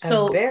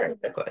So very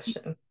good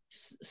question.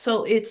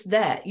 so it's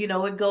that,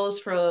 it goes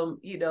from,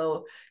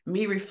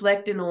 me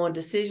reflecting on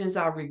decisions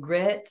I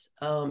regret,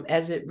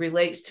 as it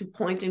relates to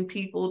pointing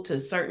people to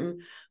certain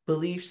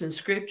beliefs in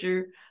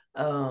scripture,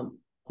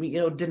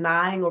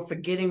 denying or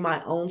forgetting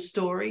my own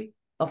story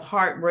of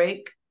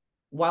heartbreak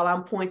while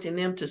I'm pointing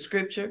them to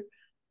scripture.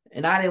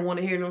 And I didn't want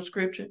to hear no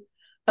scripture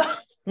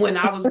when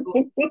I was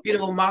going,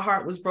 my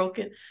heart was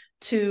broken,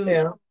 to,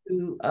 Yeah.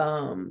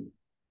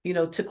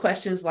 to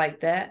questions like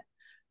that,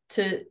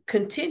 to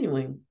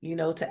continuing,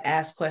 to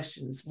ask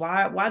questions.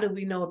 Why do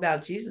we know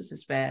about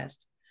Jesus's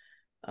fast,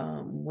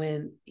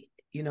 when,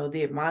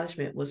 the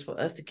admonishment was for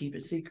us to keep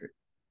it secret?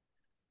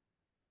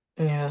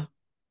 Yeah.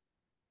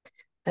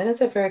 That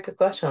is a very good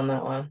question on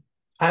that one.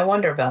 I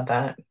wonder about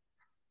that.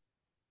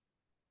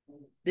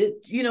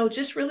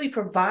 Just really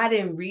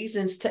providing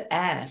reasons to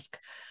ask,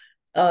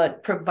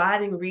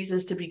 providing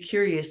reasons to be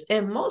curious,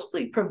 and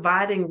mostly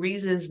providing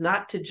reasons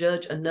not to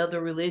judge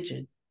another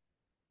religion.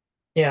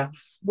 Yeah.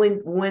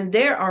 When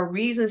there are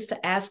reasons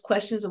to ask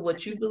questions of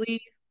what you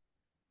believe,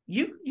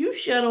 you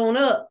shut on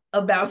up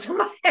about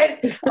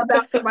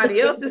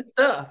somebody else's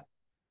stuff.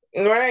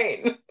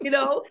 Right. You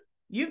know,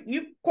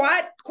 you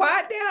quiet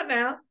down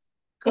now.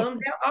 Come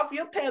down off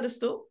your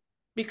pedestal,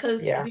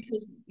 because Yeah.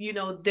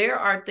 there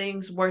are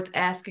things worth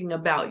asking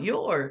about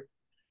your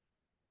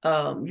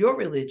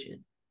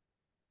religion.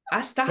 I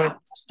Right.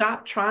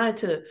 stopped trying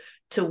to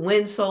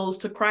win souls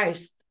to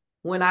Christ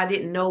when I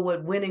didn't know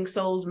what winning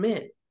souls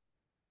meant.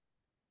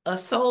 A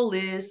soul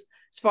is,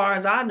 as far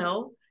as I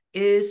know,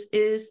 is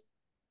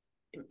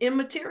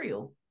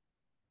immaterial.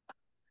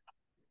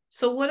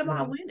 So what am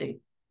I Yeah.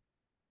 winning?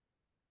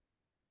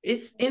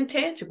 It's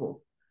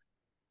intangible.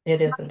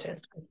 It It's not, is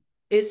intentional.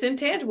 it's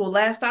intangible.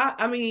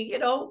 I mean,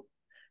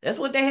 that's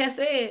what they had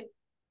said.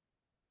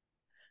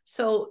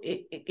 So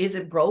is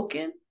it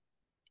broken?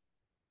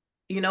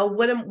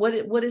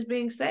 What is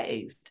being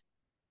saved?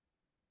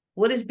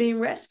 What is being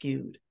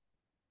rescued?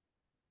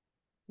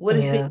 What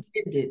is being Yeah.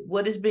 mended?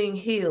 What is being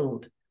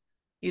healed?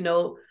 You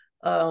know,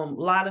 a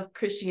lot of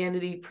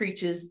Christianity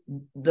preaches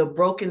the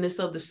brokenness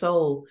of the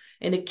soul,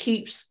 and it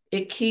keeps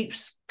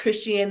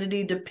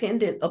Christianity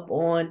dependent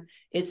upon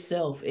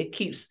itself. It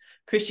keeps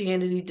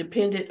Christianity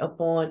dependent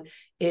upon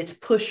its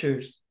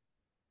pushers.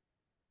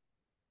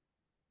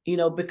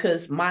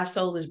 Because my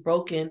soul is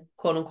broken,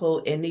 quote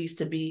unquote, and needs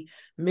to be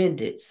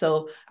mended.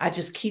 So I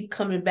just keep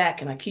coming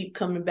back, and I keep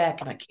coming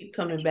back, and I keep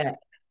coming back.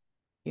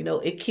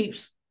 It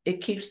keeps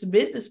it keeps the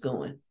business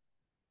going.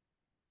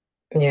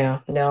 Yeah,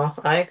 no,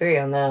 I agree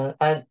on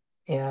that.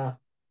 Yeah,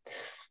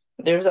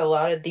 there's a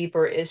lot of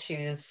deeper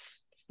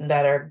issues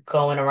that are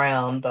going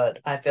around, but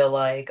I feel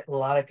like a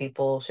lot of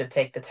people should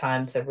take the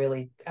time to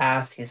really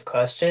ask these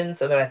questions.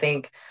 But I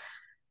think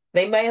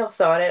they may have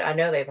thought it. I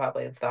know they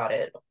probably have thought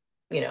it,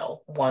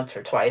 once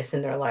or twice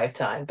in their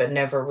lifetime, but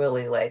never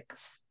really like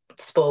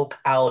spoke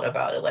out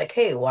about it. Like,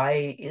 hey,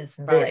 why is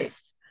Right.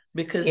 this?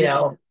 Because You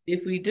know,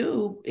 if we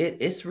do,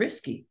 it's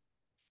risky.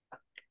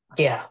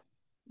 yeah,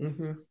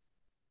 Mm-hmm.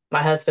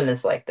 my husband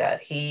is like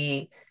that.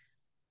 He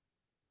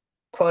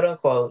quote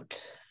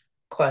unquote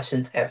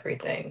questions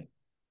everything,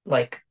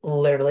 like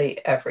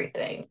literally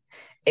everything.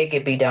 It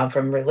could be down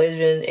from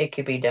religion, it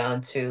could be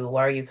down to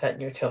why are you cutting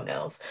your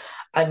toenails?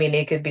 I mean,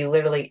 it could be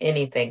literally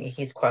anything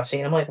he's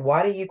questioning. I'm like,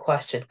 why do you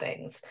question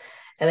things?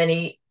 And then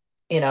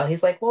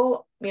he's like,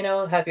 well,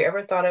 have you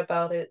ever thought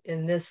about it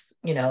in this,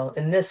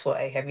 in this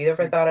way? Have you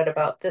ever thought it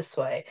about this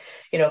way?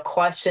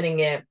 Questioning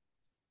it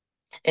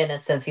in a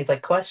sense. He's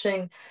like,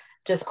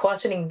 just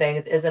questioning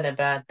things isn't a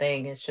bad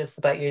thing. It's just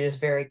about you're just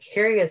very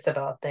curious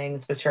about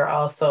things, but you're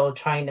also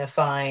trying to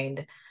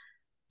find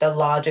the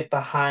logic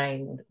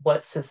behind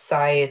what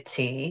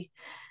society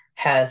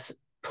has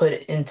put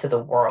into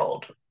the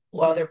world,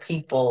 Mm-hmm. other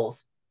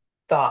people's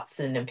thoughts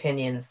and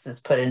opinions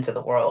is put into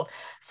the world.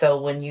 So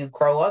when you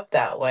grow up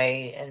that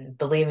way and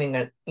believing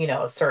a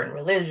certain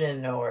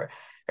religion or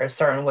a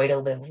certain way to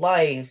live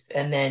life,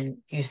 and then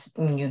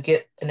when you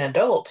get an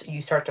adult,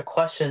 you start to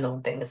question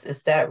those things.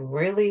 Is that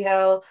really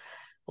how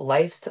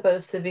life's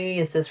supposed to be?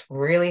 Is this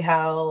really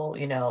how,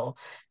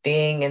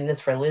 being in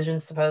this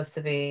religion's supposed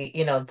to be?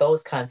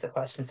 Those kinds of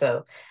questions.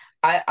 So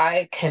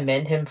I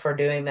commend him for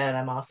doing that. And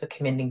I'm also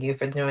commending you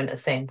for doing the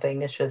same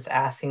thing. It's just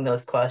asking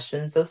those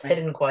questions, those Right.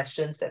 hidden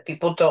questions that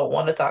people don't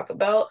want to talk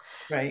about.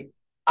 Right.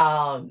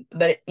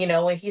 But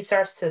when he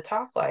starts to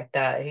talk like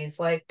that, he's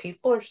like,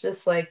 people are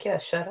just like, yeah,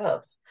 shut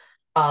up.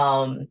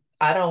 I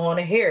don't want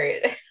to hear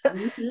it.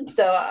 Mm-hmm.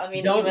 So I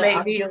mean, Don't even make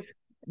I'm me guilty.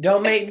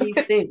 don't make me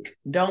think.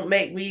 Don't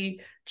make me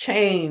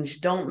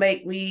change. Don't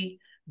make me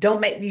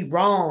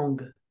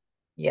wrong.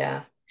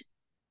 Yeah.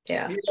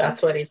 Yeah, You know?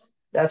 that's what he's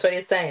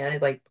saying.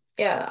 He's like,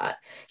 yeah,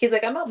 he's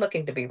like, I'm not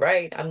looking to be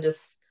right. I'm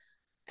just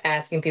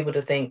asking people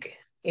to think,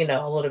 a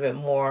little bit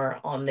more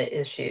on the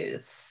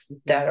issues Mm-hmm.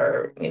 that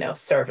are,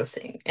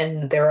 surfacing.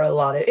 And there are a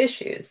lot of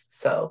issues.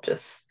 So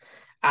just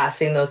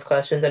asking those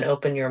questions and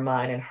open your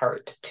mind and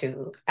heart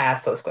to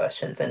ask those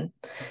questions and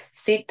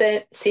seek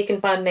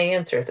and find the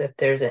answers if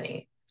there's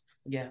any.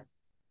 Yeah,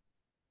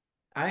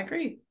 I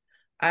agree.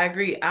 I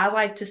agree. I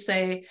like to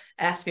say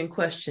asking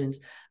questions,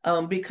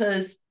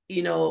 because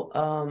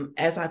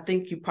as I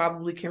think you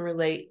probably can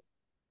relate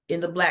in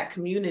the Black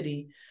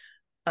community,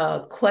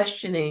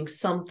 questioning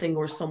something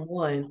or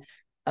someone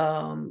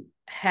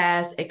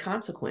has a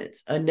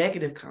consequence, a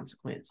negative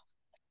consequence.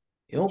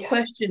 You don't Yes.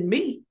 question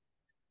me.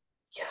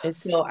 And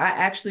so Yes. I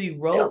actually Yep.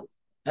 wrote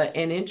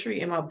an entry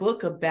in my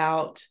book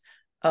about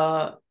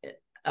uh,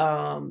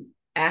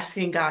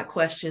 asking God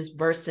questions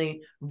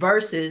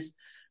versus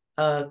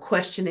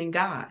questioning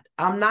God.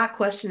 I'm not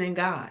questioning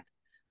God.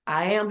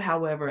 I am,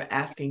 however,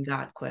 asking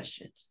God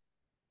questions.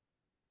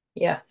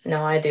 Yeah,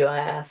 no, I do. I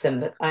ask him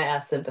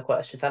the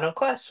questions. I don't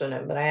question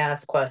him, but I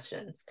ask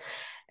questions.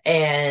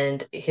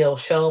 And he'll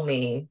show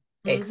me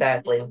Mm-hmm.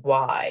 exactly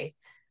why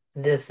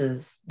this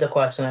is the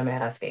question I'm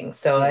asking.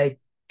 So Yeah. I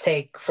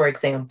take, for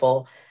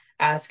example,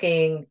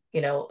 asking,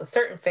 a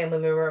certain family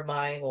member of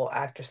mine will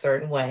act a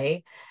certain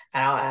way,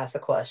 and I'll ask a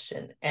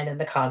question. And then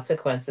the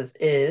consequences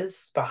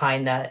is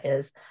behind that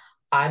is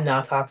I'm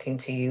not talking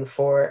to you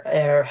for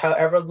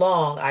however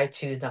long I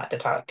choose not to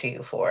talk to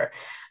you for,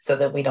 so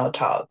that we don't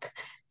talk.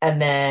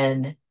 And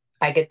then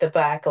I get the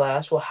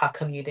backlash. Well, how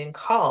come you didn't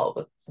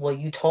call? Well,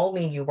 you told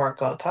me you weren't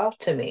going to talk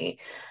to me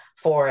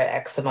for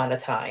X amount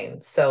of time.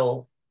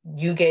 So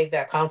you gave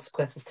that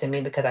consequences to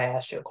me because I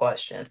asked you a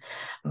question.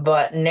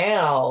 But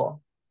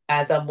now,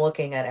 as I'm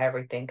looking at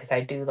everything, because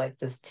I do like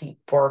this deep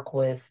work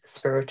with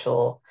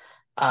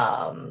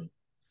um,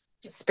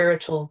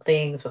 spiritual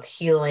things, with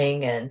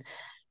healing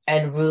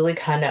and really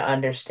kind of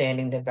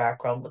understanding the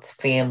background with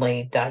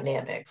family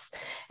dynamics.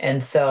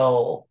 And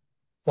so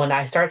when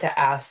I start to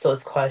ask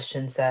those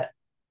questions that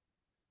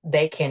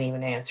they can't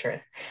even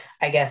answer,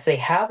 I guess they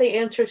have the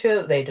answer to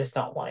it, they just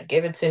don't want to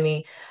give it to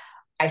me.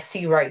 I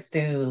see right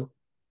through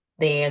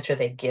the answer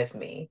they give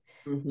me.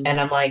 Mm-hmm. And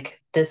I'm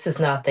like, this is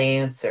not the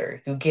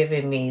answer. You're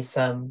giving me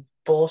some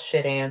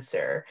bullshit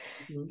answer.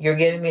 Mm-hmm. You're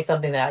giving me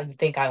something that you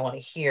think I want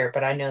to hear,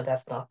 but I know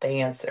that's not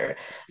the answer.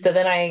 So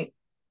then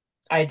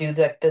I do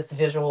this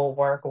visual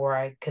work where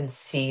I can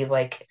see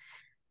like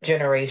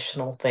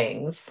generational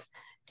things.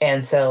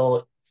 And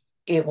so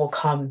it will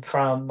come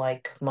from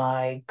like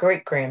my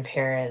great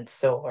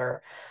grandparents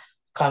or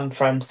come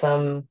from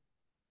some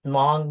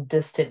long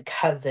distant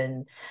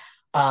cousin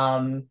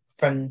from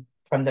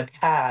the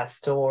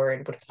past, or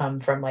it would come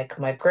from like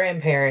my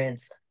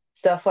grandparents,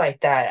 stuff like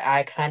that.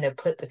 I kind of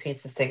put the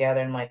pieces together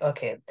and I'm like,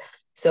 okay,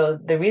 So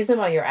the reason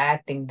why you're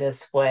acting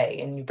this way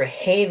and you're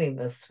behaving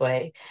this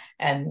way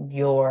and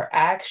your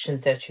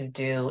actions that you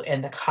do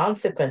and the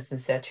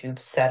consequences that you've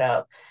set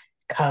up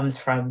comes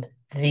from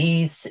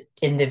these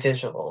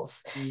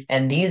individuals.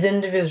 And these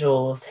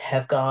individuals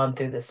have gone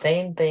through the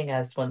same thing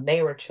as when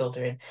they were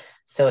children.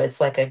 So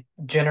it's like a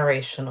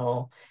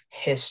generational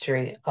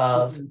history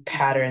of Mm-hmm.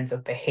 patterns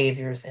of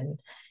behaviors and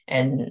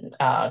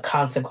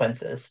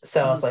consequences.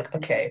 So I was like, Mm-hmm.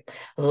 okay,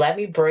 let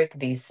me break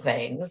these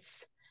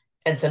things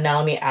and so now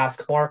let me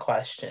ask more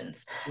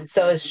questions.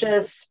 So Mm-hmm. it's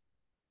just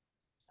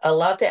I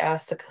love to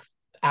ask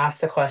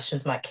the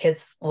questions. My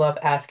kids love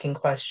asking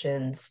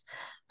questions.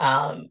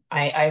 I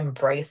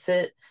embrace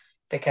it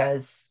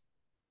because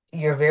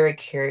you're very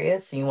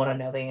curious and you want to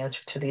know the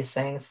answer to these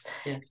things.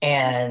 Yes.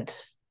 And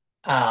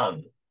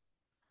um,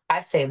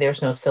 I say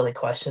there's no silly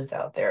questions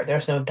out there.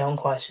 There's no dumb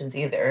questions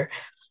either.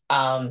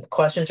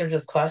 Questions are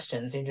just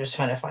questions. You're just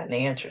trying to find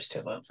the answers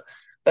to them.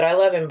 But I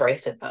love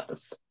embracing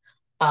those.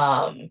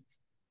 Um,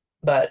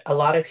 but a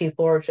lot of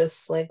people are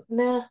just like,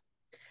 nah,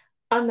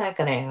 I'm not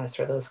going to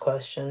answer those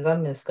questions.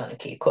 I'm just going to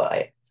keep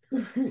quiet.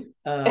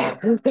 uh,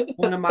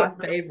 one of my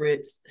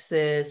favorites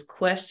says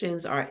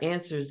questions are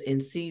answers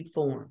in seed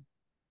form.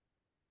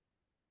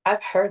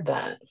 I've heard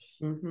that.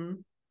 Mm-hmm.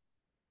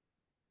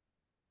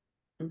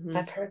 Mm-hmm.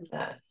 I've heard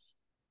that.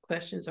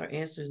 Questions are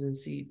answers in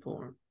seed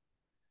form.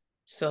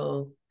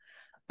 So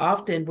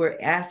often we're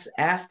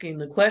asking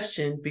the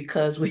question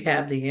because we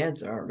have the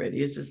answer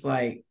already. It's just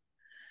like,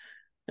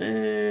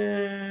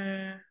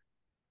 and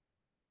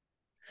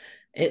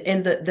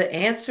the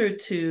answer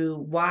to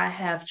why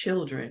have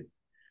children.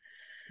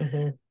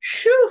 Hmm.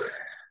 Shoo,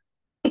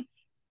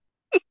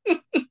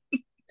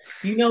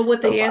 you know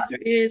what A the lot. answer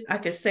is? I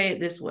can say it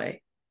this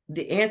way.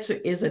 The answer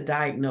is a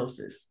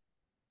diagnosis.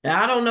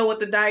 Now, I don't know what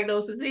the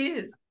diagnosis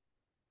is.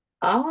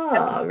 I Ah,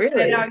 haven't figured it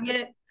really? out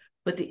yet,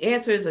 but the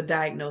answer is a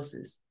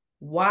diagnosis.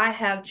 Why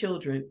have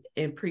children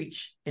and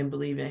preach and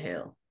believe in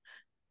hell?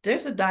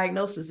 There's a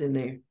diagnosis in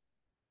there.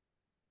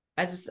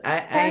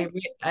 Okay.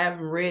 I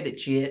haven't read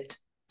it yet,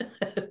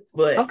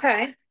 but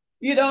Okay.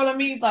 you know what I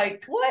mean?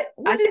 Like I what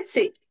is could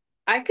see.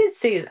 I could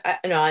see.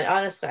 No,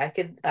 honestly,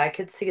 I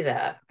could see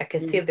that. I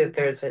could see that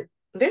mm-hmm.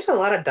 there's a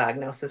lot of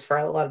diagnosis for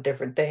a lot of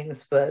different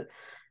things, but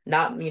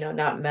not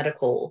not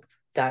medical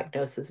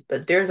diagnosis,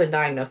 but there's a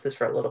diagnosis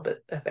for a little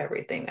bit of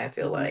everything, I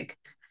feel Mm-hmm. like.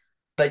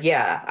 But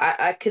yeah,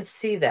 I could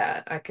see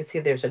that. I could see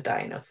there's a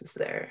diagnosis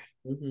there.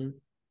 Mm-hmm.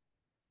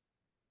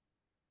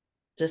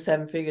 Just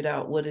haven't figured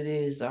out what it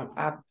is.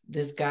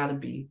 There's got to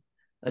be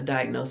a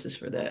diagnosis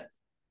for that.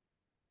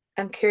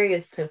 I'm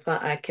curious to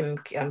find,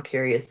 I'm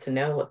curious to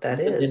know what that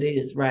What it is.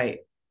 is, right?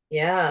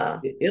 Yeah.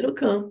 It'll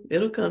come.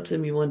 It'll come to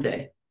me one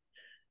day.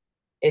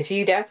 If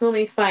you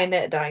definitely find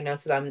that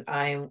diagnosis,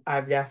 I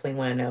definitely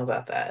want to know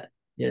about that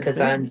Yes, because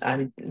ma'am.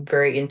 I'm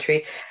very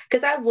intrigued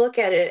because I look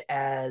at it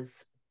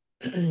as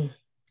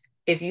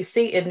if you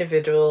see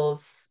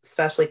individuals,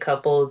 especially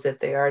couples, if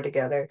they are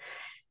together,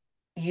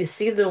 you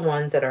see the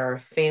ones that are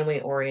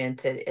family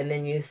oriented, and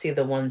then you see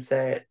the ones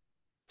that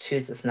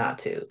chooses not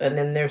to, and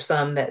then there's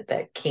some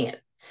that can't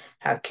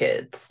have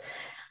kids.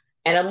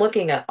 And I'm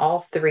looking at all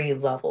three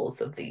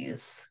levels of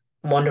these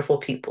wonderful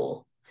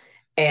people.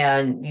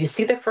 And you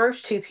see the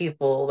first two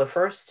people, the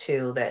first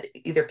two that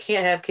either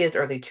can't have kids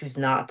or they choose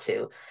not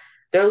to.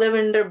 They're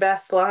living their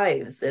best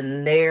lives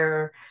and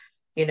they're,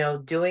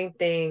 doing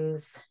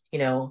things,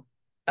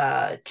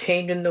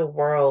 changing the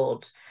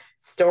world,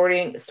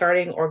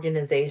 starting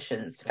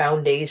organizations,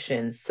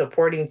 foundations,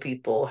 supporting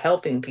people,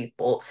 helping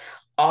people,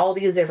 all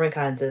these different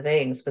kinds of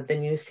things. But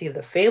then you see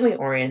the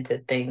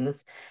family-oriented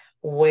things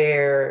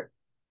where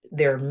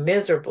they're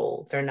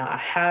miserable, they're not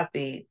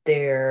happy,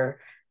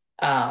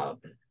 um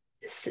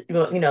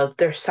well,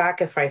 they're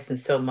sacrificing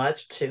so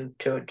much to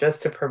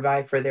just to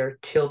provide for their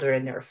children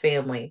and their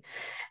family.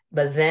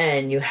 But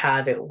then you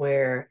have it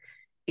where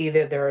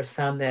either there are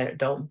some that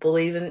don't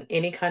believe in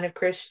any kind of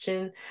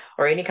Christian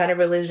or any kind of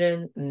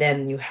religion, and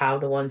then you have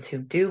the ones who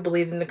do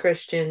believe in the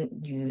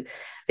Christian.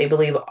 They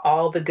believe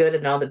all the good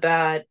and all the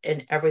bad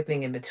and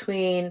everything in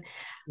between.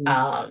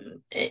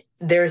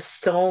 There's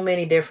so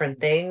many different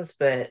things,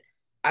 but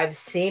I've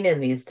seen in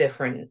these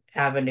different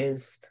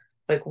avenues,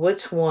 like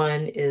which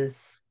one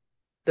is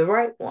the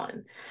right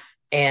one.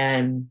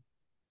 And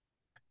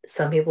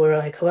some people are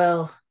like,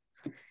 well,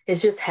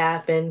 it's just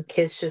happened.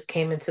 Kids just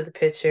came into the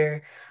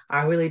picture.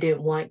 I really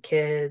didn't want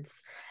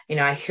kids.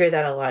 I hear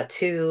that a lot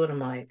too. And I'm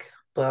like,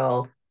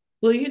 well,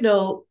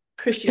 Well,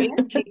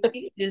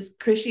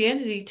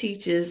 Christianity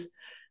teaches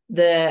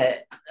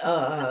that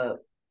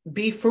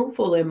be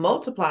fruitful and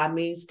multiply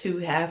means to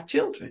have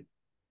children.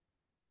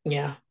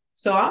 yeah,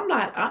 So I'm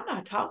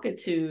not talking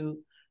to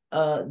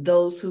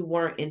those who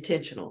weren't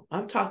intentional.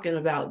 I'm talking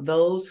about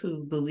those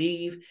who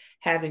believe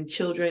having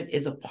children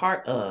is a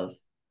part of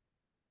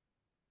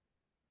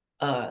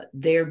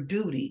their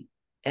duty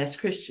as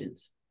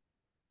Christians.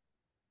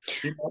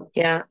 You know,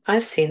 yeah,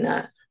 I've seen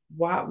that.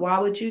 why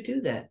would you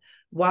do that?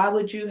 Why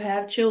would you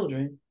have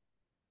children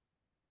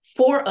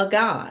for a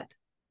God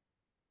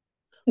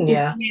who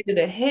Yeah, created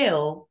a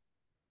hell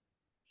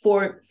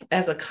for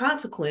as a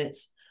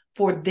consequence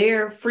for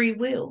their free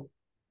will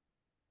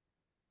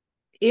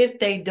if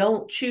they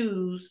don't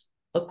choose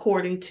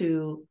according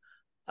to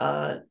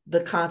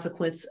the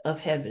consequence of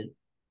heaven.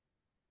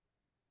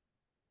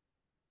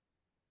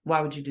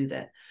 Why would you do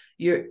that?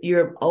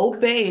 You're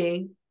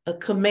obeying a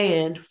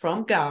command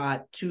from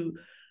God to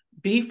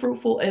be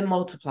fruitful and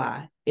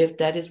multiply, if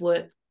that is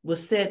what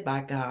was said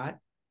by God,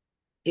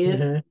 if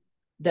Mm-hmm.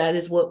 that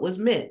is what was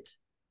meant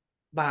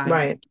by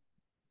Right.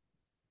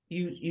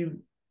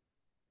 you.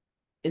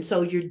 And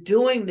so you're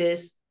doing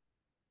this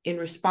in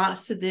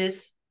response to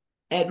this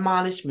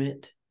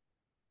admonishment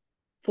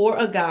for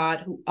a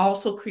God who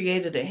also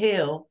created a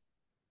hell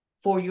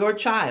for your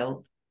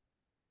child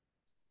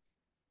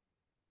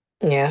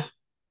Yeah.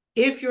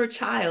 if your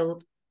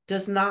child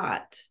does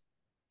not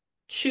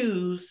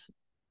choose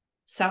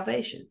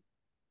salvation.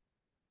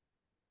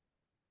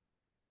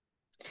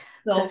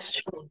 So That's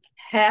true.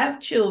 have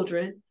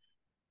children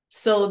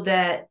so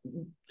that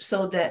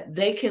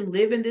they can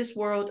live in this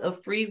world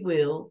of free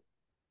will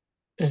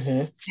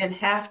Mm-hmm. and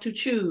have to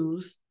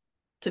choose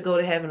to go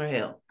to heaven or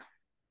hell.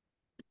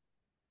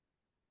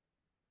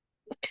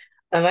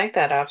 I like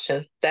that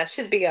option. That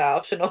should be an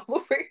option all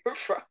over your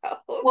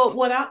file. Well,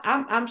 what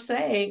I'm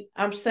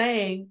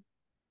saying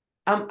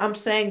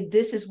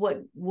this is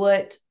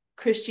what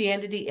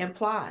Christianity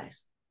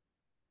implies.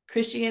 Yeah,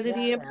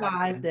 Christianity yeah.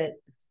 implies that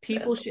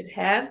people should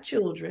have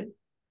children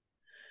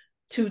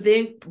to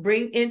then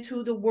bring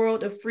into the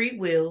world of free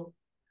will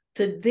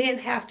to then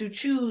have to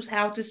choose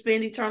how to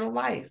spend eternal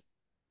life.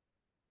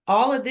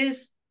 All of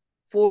this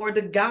for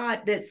the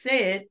God that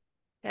said,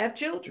 have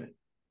children.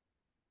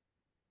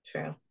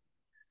 True.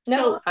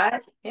 No, So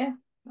yeah,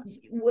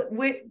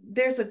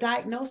 there's a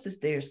diagnosis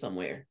there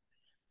somewhere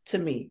to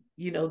me,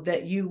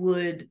 that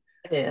it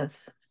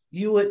is.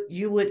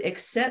 you would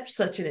accept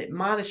such an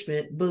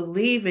admonishment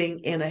believing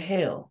in a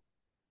hell.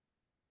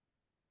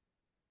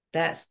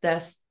 That's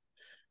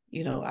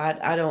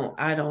I don't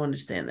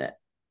understand that.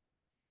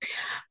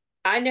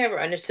 I never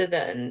understood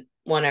that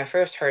when I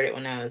first heard it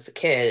when I was a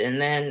kid,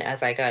 and then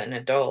as I got an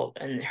adult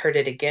and heard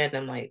it again,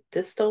 I'm like,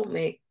 this don't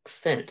make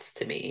sense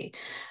to me.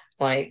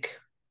 Like,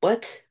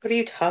 what? What are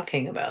you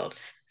talking about?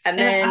 And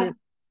And then,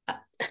 I,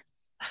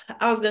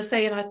 I was gonna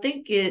say, and I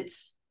think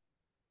it's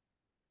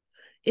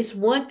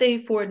one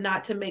thing for it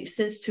not to make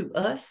sense to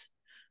us.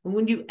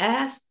 When you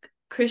ask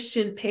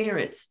Christian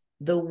parents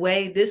the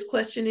way this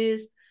question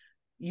is,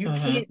 you mhm,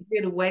 can't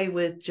get away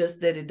with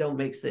just that it don't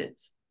make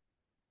sense.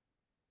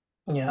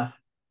 yeah,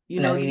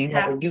 no, You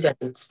have you got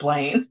to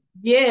explain.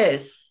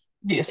 yes,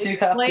 Yes, you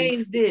have to explain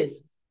explain.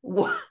 this.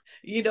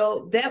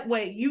 That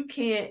way you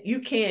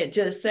can't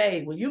just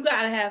say, well, you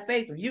gotta have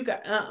faith, or you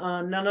got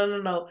no, no,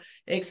 no, no.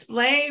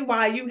 Explain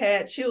why you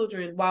had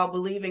children while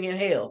believing in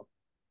hell.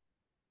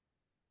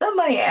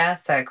 Somebody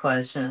asked that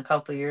question a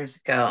couple years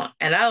ago,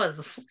 and I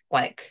was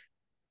like,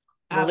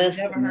 I've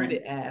never heard listening.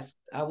 it asked.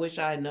 I wish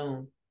I had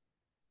known.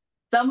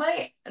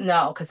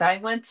 No, because I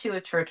went to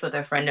a church with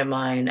a friend of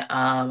mine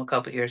a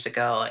couple years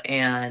ago,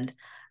 and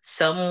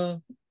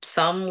some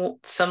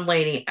some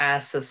lady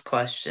asked this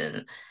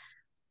question,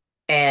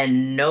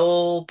 and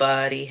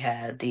nobody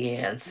had the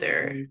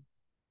answer. Mm-mm.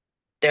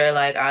 They're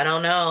like, I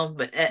don't know,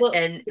 but Well,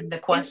 and the it's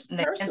question,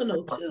 the answer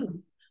personal was, too,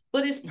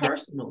 but it's yeah,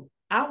 personal.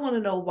 I want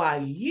to know why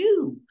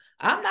you.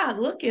 I'm not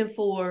looking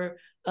for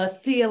a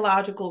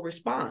theological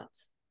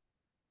response.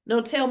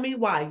 No, tell me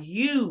why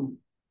you.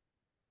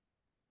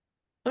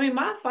 I mean,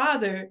 my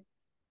father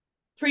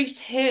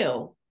preached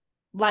hell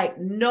like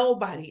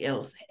nobody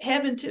else,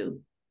 heaven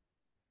too.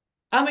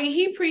 I mean,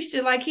 he preached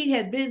it like he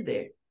had been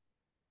there.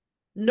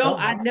 No, oh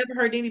I'd wow. never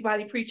heard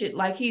anybody preach it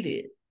like he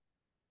did.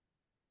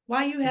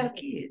 Why you have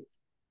kids?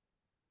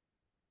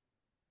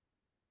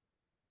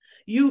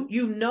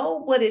 You know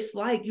what it's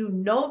like. You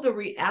know the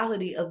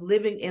reality of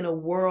living in a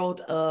world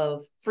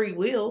of free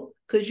will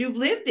because you've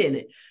lived in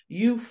it.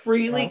 You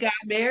freely Yeah. got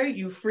married,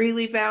 you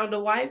freely found a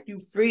wife, you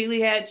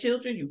freely had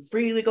children, you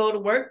freely go to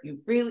work, you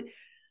freely,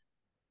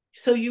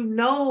 so you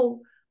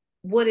know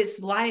what it's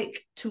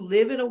like to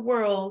live in a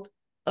world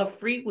of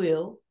free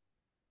will.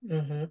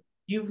 Mm-hmm.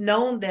 You've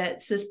known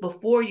that since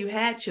before you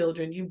had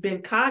children. You've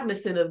been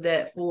cognizant of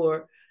that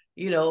for,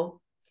 you know,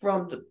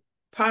 from the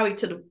probably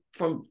to the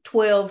from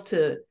 12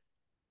 to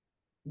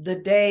the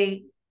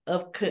day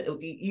of,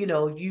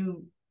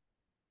 you,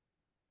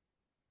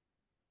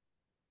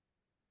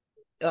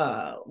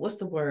 what's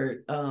the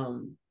word,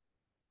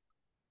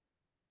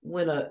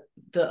 when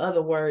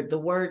the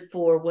word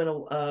for when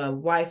a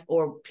wife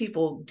or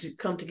people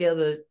come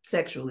together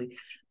sexually,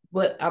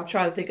 but I'm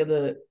trying to think of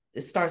it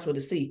starts with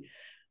a C.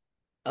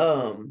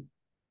 um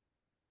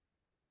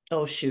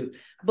oh shoot,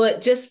 but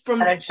just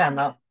I don't shut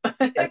up.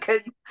 I yeah,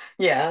 could,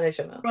 yeah, I don't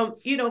shut up.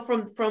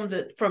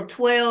 from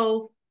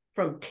 12,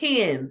 from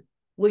 10,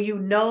 where you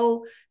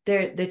know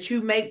there that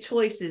you make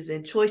choices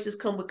and choices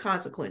come with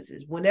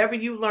consequences. Whenever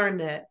you learn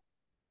that,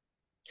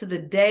 to the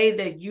day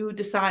that you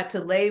decide to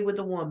lay with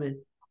a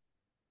woman,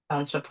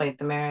 Contemplate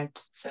the marriage.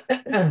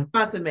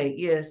 consummate,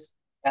 yes.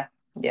 Yeah,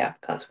 yeah,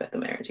 consummate the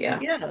marriage. Yeah.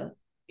 Yeah.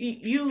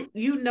 You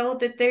know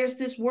that there's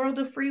this world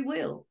of free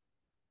will,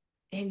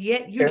 and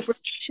yet you bring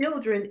Yes.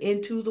 children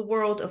into the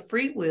world of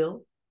free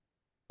will,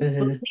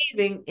 Hmm.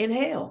 believing in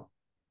hell.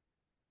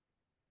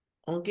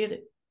 I don't get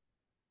it.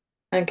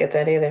 I don't get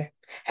that either.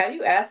 Have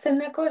you asked him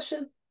that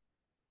question?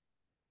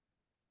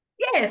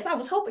 Yes, I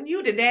was hoping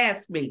you didn't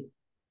ask me.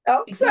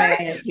 Oh, Before sorry.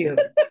 I ask him.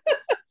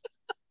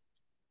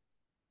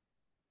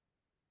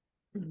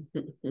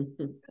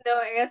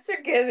 No answer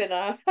given,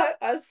 I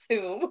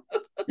assume.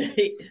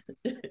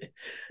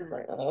 I'm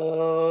like,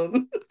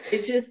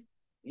 It just,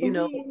 you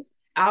know, please.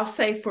 I'll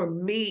say for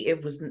me,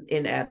 it was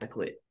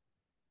inadequate.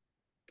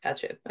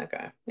 Gotcha.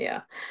 Okay.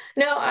 Yeah.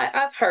 No,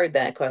 I've heard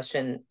that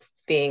question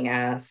being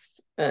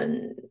asked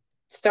in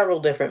several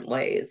different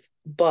ways,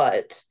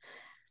 but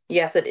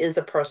yes, it is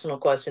a personal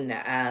question to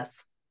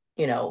ask,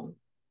 you know,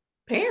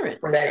 for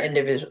Parents, that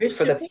individual,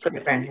 Christian for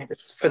the parents.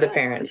 parents, for the Right.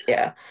 parents,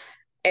 yeah.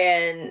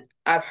 And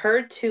I've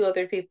heard two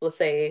other people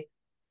say,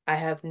 I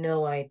have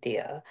no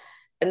idea.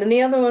 And then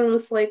the other one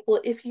was like,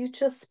 well, if you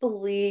just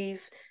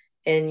believe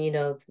in, you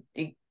know,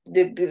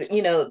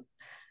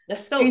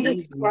 That's so Jesus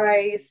easy.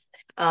 Christ,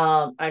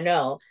 I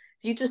know.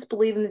 If you just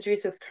believe in the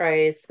Jesus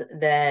Christ,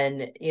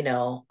 then,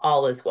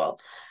 all is well.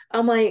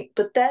 I'm like,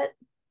 but that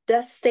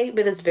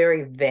statement is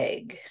very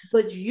vague.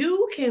 But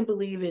you can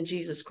believe in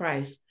Jesus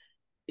Christ.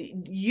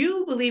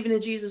 You believing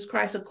in Jesus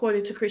Christ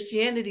according to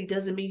Christianity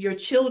doesn't mean your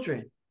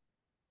children.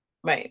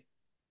 Right.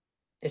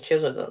 Your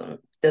children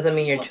doesn't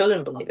mean your Well,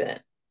 children believe in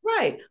it.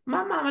 right.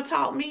 My mama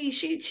taught me,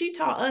 she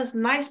taught us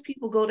nice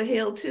people go to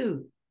hell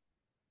too.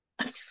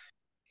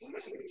 You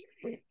know,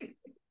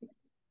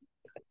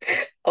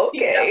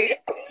 Okay.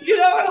 you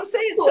know what I'm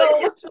saying?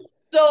 Like,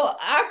 So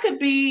I could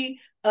be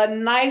a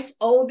nice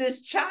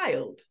oldest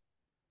child.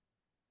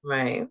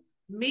 right.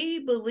 Me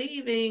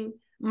believing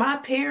my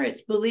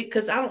parents believe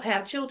because I don't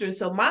have children,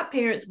 so my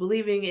parents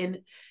believing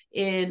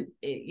in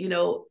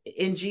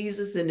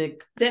Jesus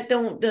and that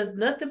don't does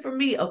nothing for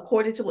me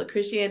according to what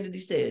Christianity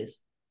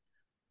says.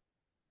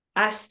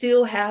 I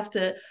still have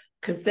to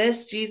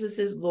confess Jesus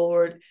is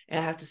Lord and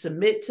I have to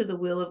submit to the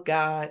will of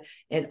God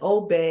and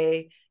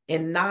obey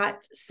and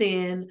not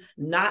sin,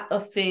 not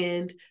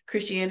offend.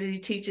 Christianity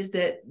teaches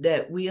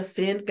that we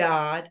offend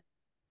God,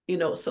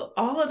 so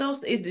all of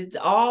those,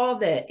 all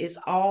that is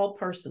all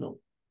personal.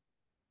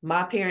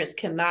 My parents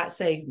cannot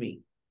save me.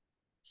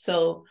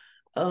 So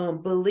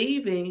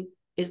believing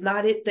is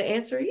not it the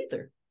answer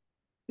either.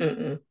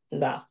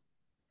 No.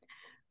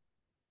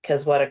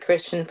 Because what a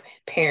Christian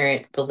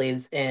parent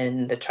believes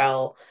in, the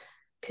child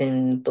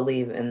can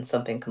believe in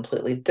something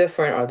completely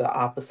different or the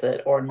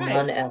opposite or Right,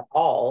 none at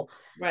all.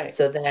 right.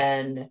 So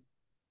then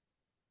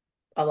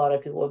a lot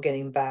of people are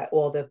getting back,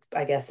 well,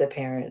 I guess the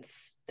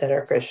parents that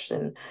are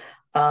Christian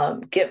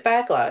get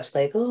backlash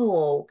like,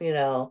 oh,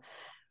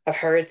 I've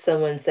heard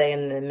someone say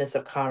in the midst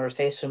of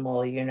conversation,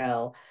 well,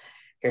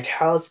 your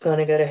child's going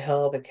to go to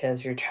hell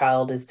because your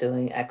child is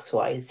doing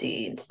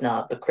XYZ. It's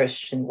not the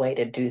Christian way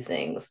to do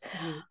things.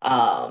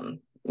 Mhm.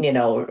 You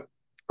know,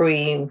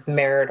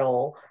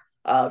 premarital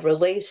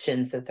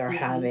relations that they're Mhm.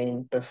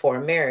 having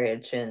before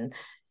marriage, and,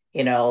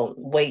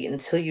 wait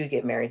until you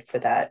get married for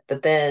that.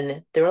 But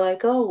then they're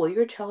like, oh, well,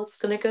 your child's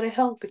going to go to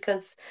hell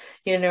because,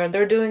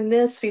 they're doing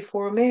this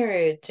before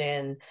marriage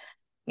and,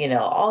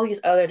 all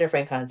these other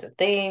different kinds of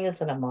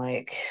things. And I'm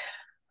like,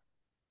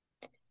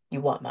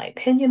 you want my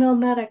opinion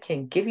on that? I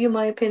can't give you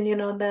my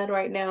opinion on that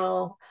right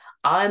now.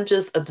 I'm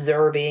just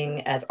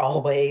observing as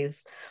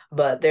always,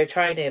 but they're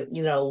trying to,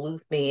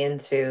 loop me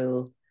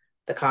into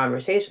the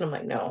conversation. I'm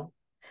like, no,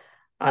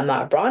 I'm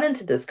not brought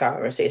into this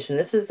conversation.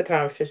 This is the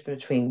conversation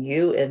between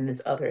you and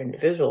this other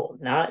individual,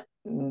 not,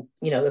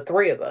 the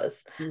three of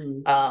us.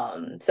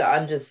 Mhm. So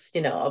I'm just,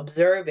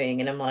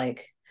 observing and I'm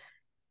like,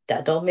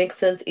 that don't make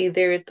sense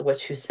either.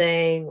 What you're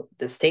saying,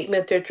 the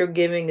statement that you're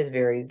giving is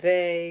very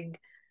vague.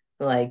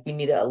 Like, you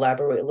need to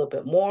elaborate a little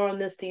bit more on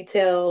this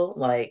detail.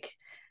 Like,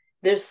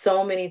 there's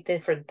so many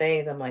different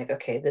things. I'm like,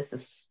 okay, this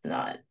is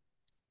not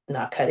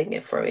cutting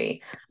it for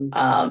me.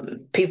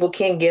 Mhm. People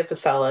can't give a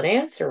solid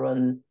answer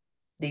when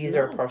these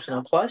are No,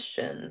 personal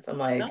questions. I'm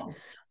like, no.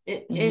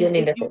 And you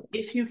need if to you think.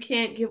 if you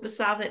can't give a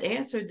solid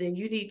answer, then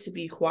you need to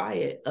be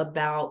quiet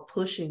about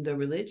pushing the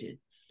religion.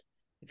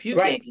 If you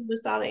Right. can't give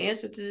a solid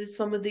answer to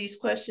some of these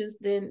questions,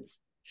 then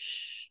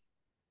shh.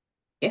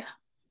 Yeah.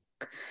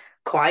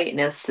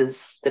 Quietness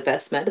is the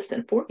best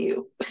medicine for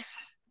you,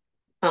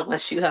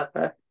 unless you have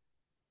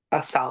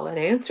a solid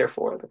answer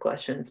for the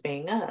questions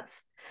being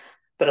asked.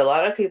 But a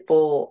lot of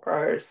people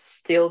are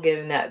still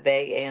giving that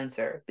vague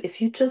answer.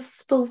 If you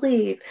just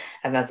believe,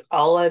 and that's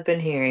all I've been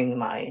hearing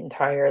my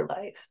entire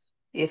life.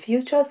 If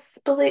you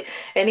just believe,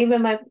 and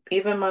even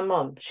my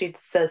mom, she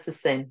says the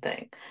same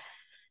thing.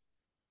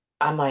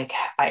 I'm like,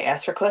 I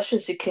asked her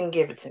questions, she couldn't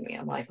give it to me.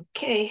 I'm like,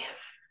 okay.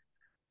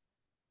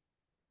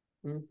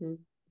 Mm-hmm.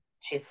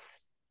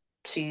 She's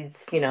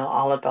she's,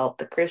 all about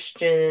the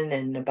Christian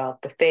and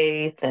about the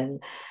faith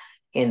and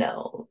you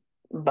know,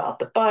 about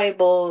the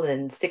Bible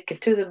and sticking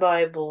to the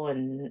Bible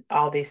and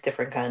all these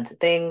different kinds of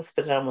things.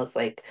 But I was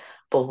like,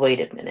 but wait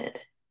a minute.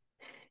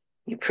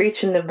 You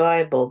preach in the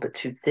Bible,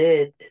 but you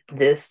did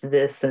this,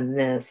 and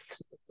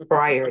this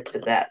prior to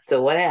that.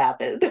 So what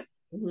happened?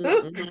 Mm-hmm,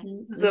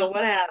 mm-hmm, So mm-hmm.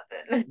 what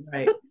happened?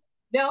 Right,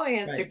 No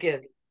answer right.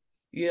 given.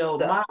 You know,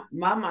 So,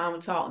 my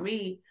mom taught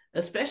me,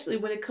 especially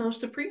when it comes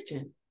to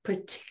preaching,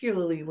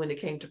 particularly when it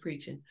came to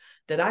preaching,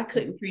 that I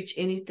couldn't preach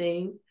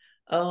anything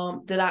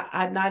that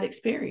I'd not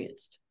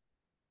experienced.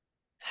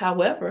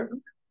 However,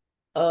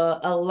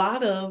 a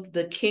lot of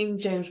the King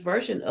James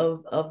version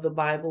of the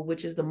Bible,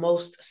 which is the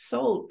most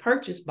sold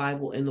purchased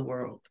Bible in the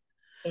world,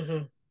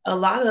 mhm, a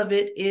lot of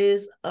it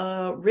is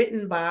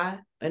written by,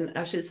 and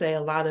I should say,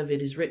 a lot of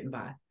it is written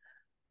by.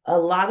 A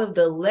lot of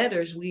the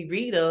letters we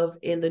read of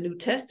in the New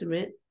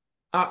Testament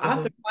are mhm.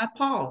 authored by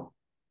Paul.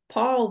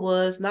 Paul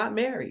was not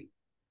married.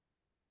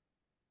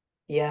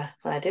 Yeah,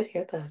 I did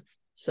hear that.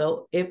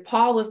 So if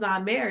Paul was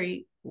not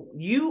married,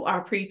 you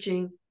are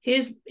preaching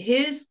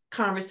his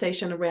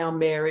conversation around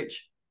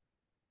marriage,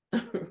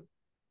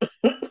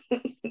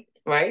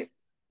 Right?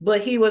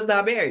 but he was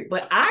not married.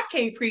 But I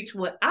can't preach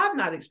what I've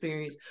not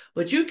experienced,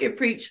 but you can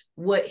preach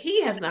what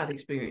he has not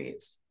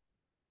experienced.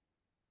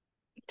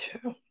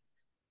 True.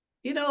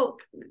 You know,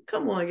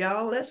 come on,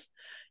 y'all. Let's,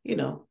 you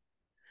know,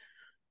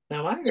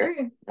 No, I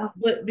agree. No.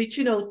 but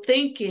you know,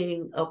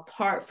 thinking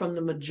apart from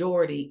the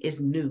majority is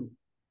new.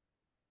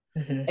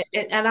 Mhm.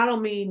 And I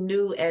don't mean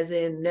new as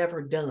in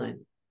never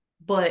done,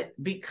 but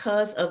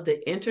because of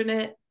the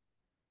internet,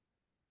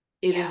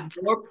 it is Yeah.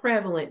 more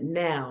prevalent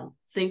now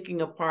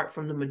thinking apart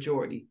from the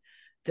majority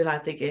than I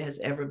think it has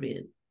ever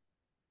been.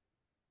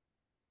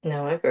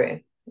 No, I agree.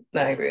 I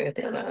Yeah. agree with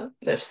you on that.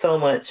 There's so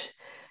much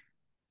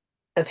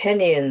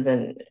opinions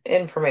and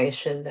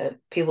information that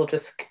people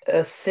just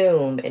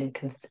assume and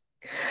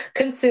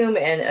consume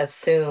and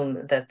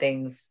assume that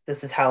things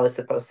this is how it's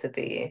supposed to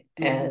be.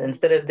 And Mm-hmm.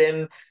 instead of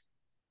them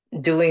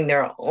doing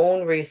their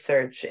own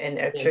research and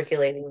Yes.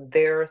 articulating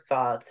their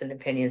thoughts and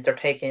opinions, they're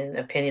taking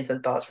opinions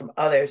and thoughts from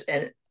others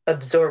and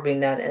absorbing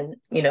that and,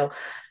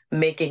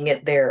 making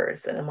it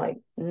theirs. And I'm like,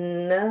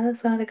 no,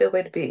 that's not a good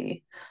way to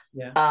be.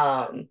 Yeah.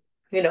 Um,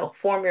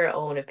 form your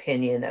own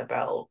opinion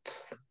about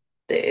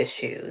the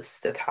issues,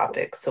 the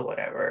topics, or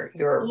whatever,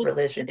 your Well,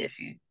 religion, if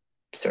you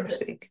so to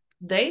speak.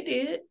 they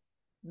did.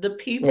 The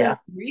people Yeah,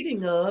 we're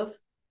reading of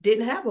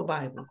didn't have a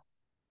Bible.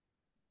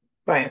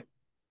 right.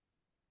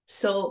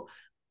 So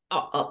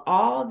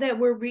all that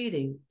we're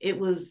reading, it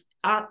was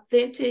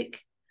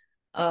authentic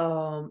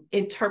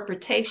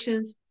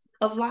interpretations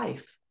of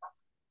life,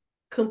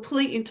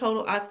 complete and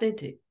total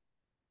authentic.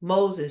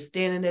 Moses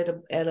standing at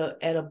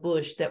a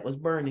bush that was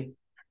burning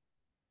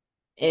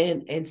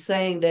and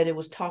saying that it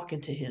was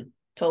talking to him,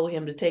 told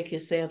him to take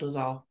his sandals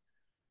off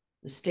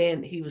and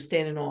stand. He was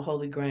standing on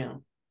holy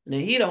ground. Now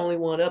he the only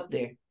one up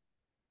there.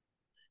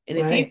 And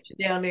if he Right. went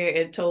down there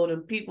and told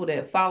them people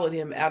that followed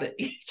him out of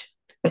Egypt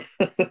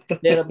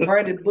that a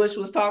burning bush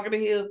was talking to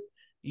him,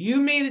 you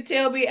mean to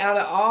tell me out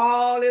of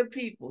all them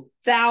people,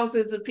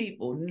 thousands of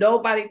people,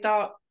 nobody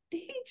thought,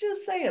 did he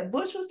just say a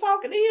bush was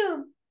talking to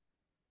him?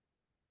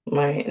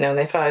 Right. No,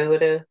 they probably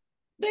would have.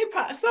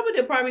 Some of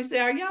them probably say,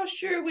 "Are y'all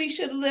sure we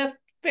should have left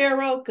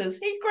Pharaoh? Because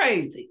he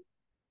crazy."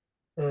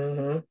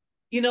 Hmm.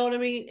 You know what I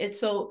mean? And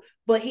so,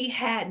 but he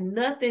had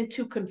nothing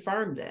to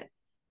confirm that.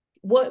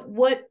 What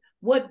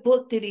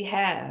book did he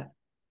have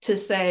to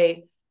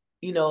say,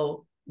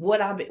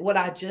 what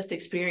I just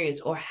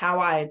experienced or how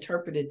I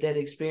interpreted that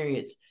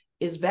experience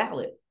is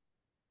valid?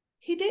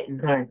 He didn't.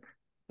 Right.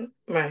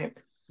 Right.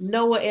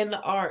 Noah in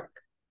the ark,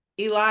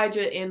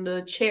 Elijah in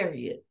the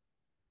chariot,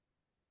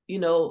 you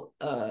know,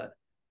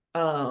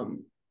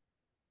 um,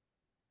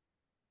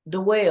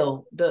 the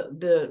whale,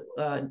 the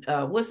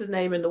what's his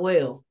name in the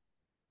whale?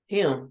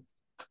 Him,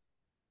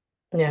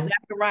 Yeah.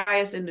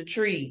 Zacharias in the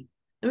tree.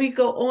 And we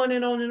go on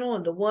and on and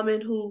on. The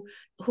woman who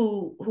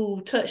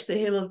touched the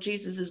hem of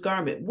Jesus's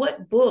garment.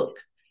 What book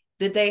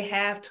did they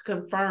have to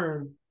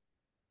confirm?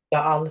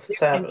 Yeah, all this was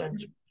happening.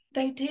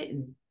 They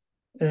didn't.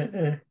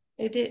 Mm-mm.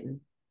 They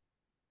didn't.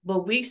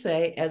 But we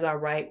say, as I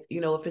write,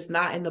 if it's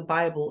not in the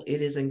Bible,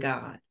 it is in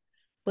God.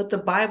 But the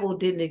Bible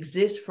didn't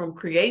exist from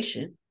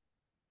creation.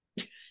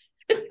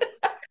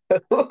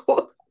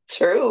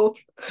 True.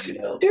 You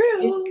know, it,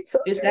 True. So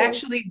it's true.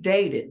 actually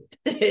dated.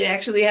 It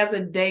actually has a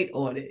date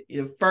on it.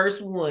 The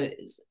first one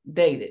is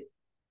dated.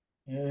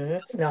 No,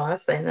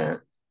 I've seen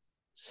that.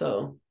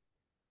 So,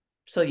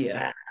 so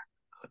yeah.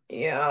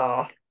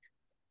 Yeah,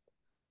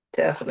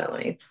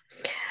 definitely.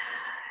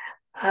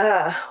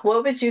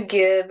 What would you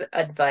give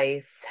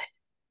advice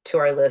to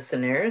our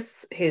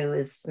listeners who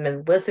has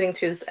been listening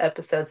to this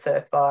episode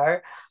so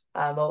far?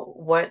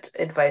 What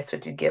advice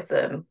would you give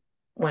them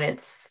when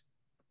it's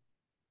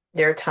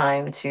their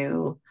time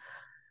to,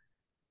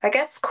 I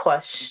guess,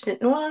 question?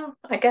 Well,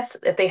 I guess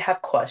if they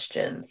have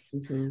questions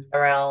Mm-hmm.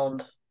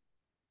 around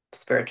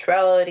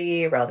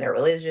spirituality, around their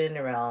religion,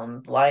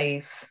 around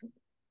life,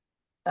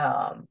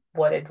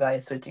 what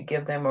advice would you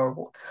give them,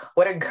 or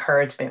what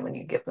encouragement would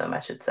you give them, I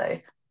should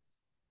say?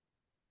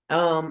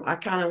 I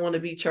kind of want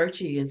to be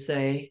churchy and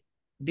say,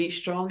 be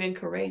strong and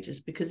courageous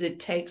because it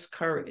takes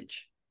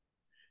courage.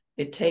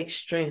 It takes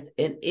strength.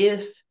 And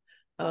if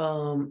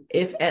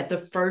If at the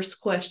first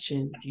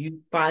question you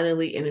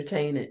finally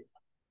entertain it,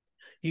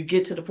 you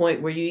get to the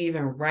point where you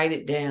even write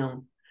it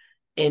down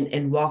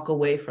and walk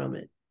away from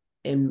it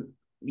and,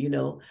 you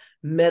know,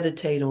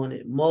 meditate on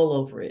it, mull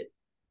over it,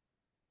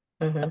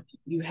 Mm-hmm.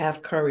 you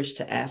have courage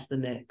to ask the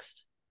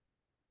next.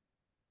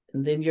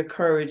 And then your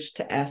courage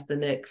to ask the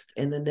next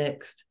and the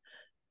next.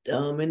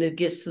 And it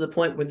gets to the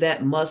point where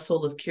that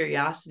muscle of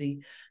curiosity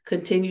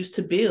continues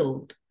to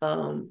build.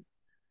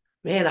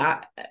 Man,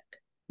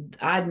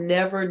 I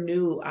never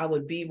knew I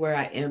would be where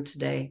I am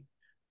today.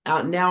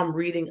 Now I'm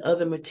reading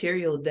other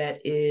material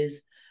that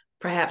is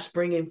perhaps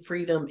bringing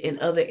freedom in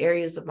other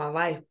areas of my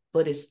life,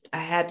 but I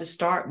had to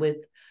start with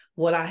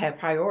what I had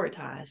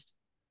prioritized.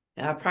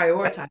 And I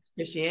prioritized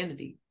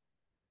Christianity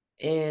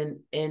and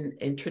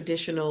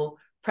traditional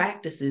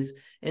practices.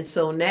 And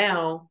so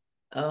now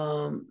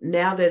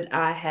that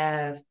I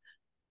have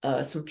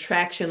some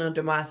traction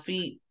under my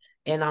feet,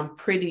 and I'm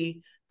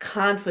pretty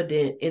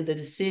confident in the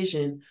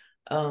decision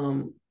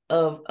of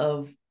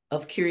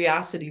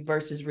curiosity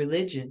versus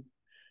religion.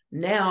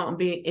 Now I'm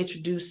being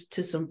introduced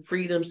to some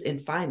freedoms in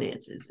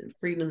finances and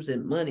freedoms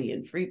in money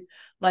and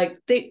like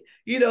they,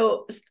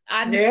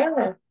 I,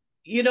 Yeah.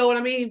 you know what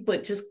I mean.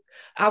 But just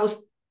I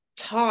was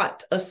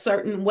taught a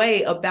certain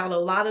way about a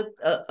lot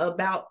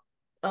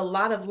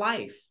of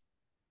life,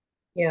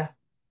 Yeah.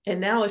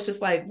 and now it's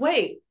just like,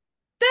 wait,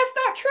 that's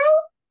not true.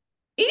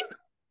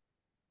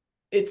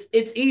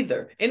 It's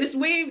either, and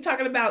we ain't even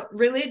talking about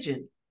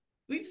religion.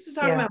 We just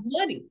talking Yeah. about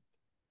money.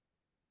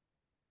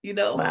 You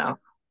know, Wow.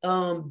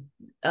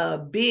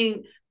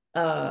 being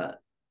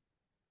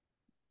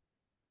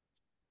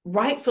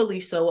rightfully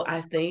so.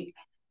 I think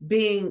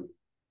being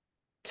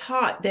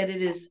taught that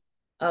it is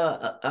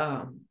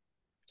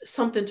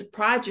something to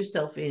pride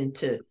yourself in,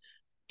 to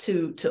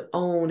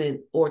own and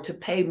or to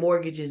pay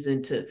mortgages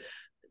and to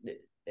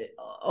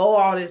owe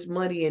all this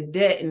money in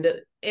debt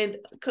and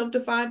come to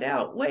find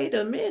out, wait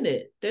a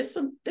minute, there's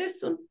some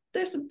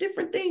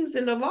different things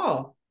in the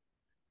law.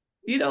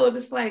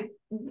 It's like,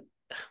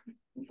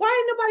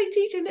 why ain't nobody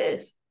teaching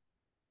this?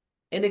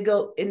 And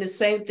the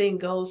same thing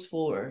goes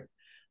for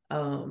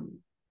um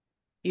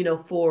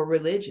for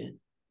religion.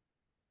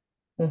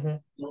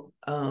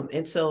 Mm-hmm.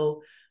 And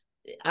so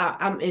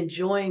I'm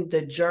enjoying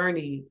the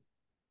journey,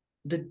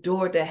 the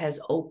door that has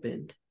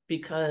opened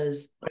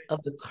because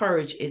of the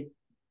courage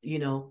you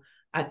know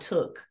I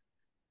took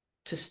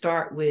to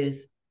start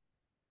with,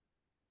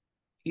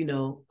 you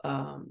know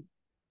um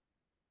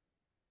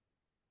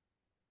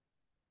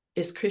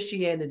is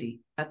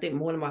Christianity, I think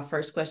one of my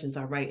first questions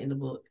I write in the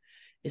book,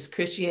 is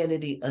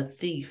Christianity a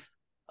thief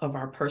of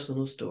our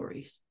personal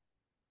stories?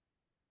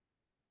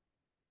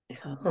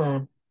 um,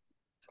 Hmm.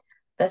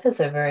 That is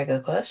a very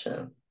good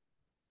question.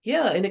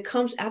 yeah, and it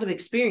comes out of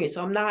experience.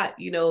 So I'm not,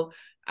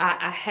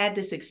 I had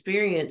this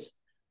experience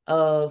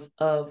of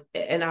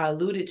and I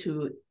alluded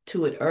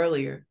to it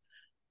earlier.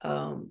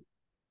 um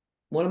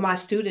One of my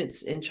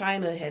students in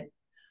China had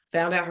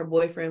found out her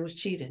boyfriend was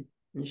cheating,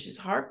 and she's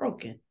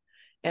heartbroken.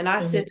 And I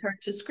Mm-hmm. sent her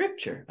to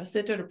scripture. I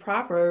sent her to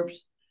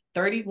Proverbs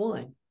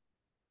 31.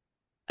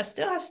 I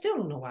still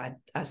don't know why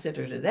I sent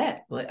her to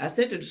that, but I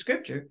sent her to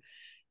scripture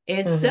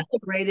and Mm-hmm.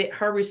 celebrated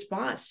her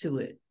response to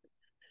it.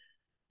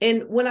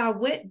 And when I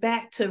went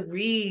back to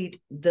read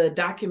the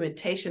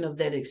documentation of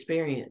that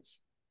experience,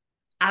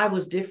 I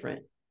was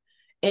different.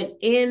 And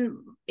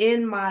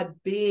in my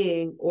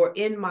being, or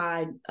in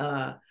my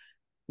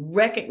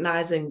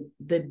recognizing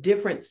the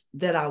difference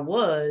that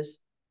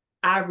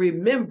I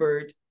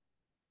remembered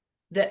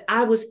that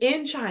I was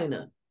in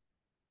China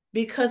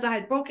because I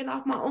had broken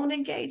off my own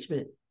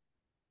engagement.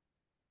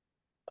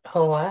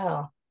 Oh,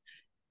 wow.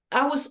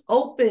 I was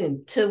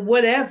open to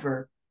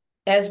whatever,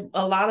 as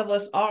a lot of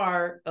us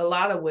are, a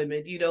lot of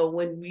women,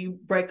 when we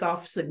break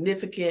off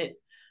significant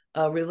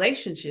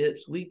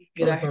relationships, we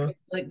get our Mm-hmm.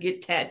 hair,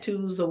 get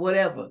tattoos or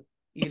whatever,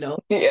 you know.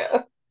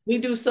 Yeah. We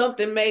do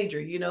something major,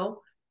 Yeah.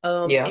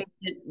 and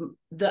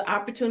the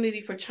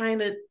opportunity for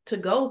China to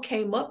go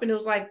came up, and it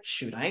was like,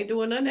 shoot, I ain't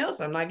doing nothing else.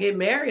 I'm not getting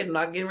married. I'm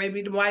not getting ready to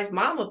be the wife's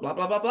mama, blah,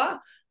 blah, blah, blah.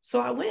 So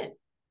I went.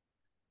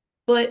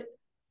 But,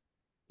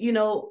 you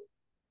know,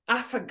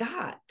 I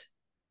forgot.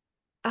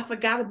 I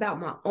forgot about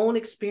my own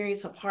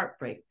experience of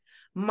heartbreak.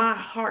 My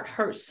heart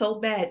hurt so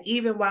bad,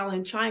 even while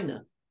in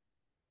China.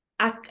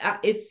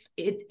 If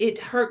it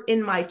hurt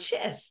in my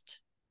chest,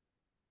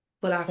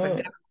 but I Hmm.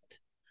 forgot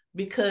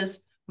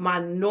because my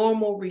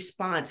normal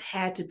response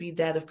had to be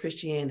that of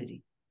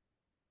Christianity.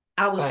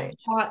 I was Right.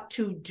 taught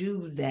to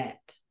do that.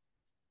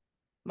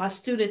 My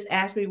students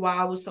asked me why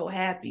I was so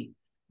happy.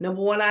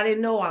 Number one, I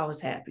didn't know I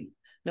was happy.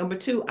 Number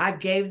two, I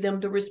gave them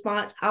the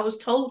response I was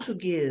told to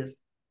give.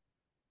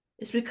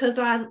 It's because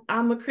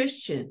I'm a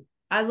Christian.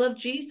 I love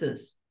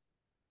Jesus.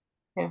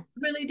 Yeah.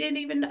 I didn't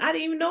even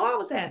know I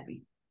was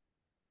happy.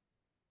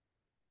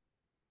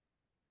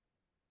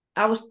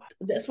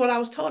 That's what I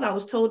was told. I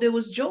was told there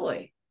was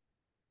joy.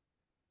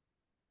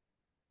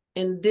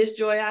 And this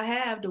joy I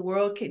have, the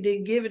world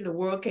didn't give it, the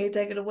world can't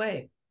take it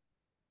away.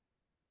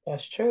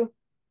 That's true.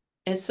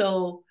 And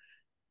so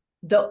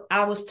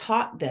I was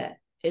taught that.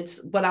 it's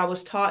but I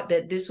was taught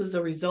that this was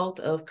a result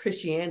of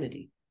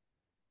Christianity.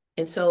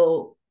 And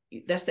so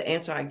that's the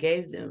answer I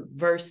gave them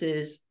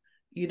versus,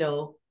 you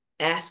know,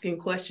 asking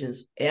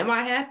questions. Am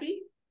I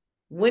happy?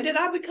 When did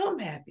I become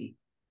happy?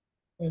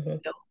 Mm-hmm.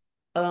 You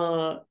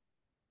know,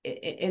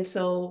 and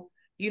so,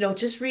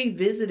 just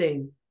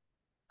revisiting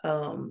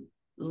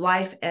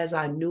life as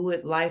I knew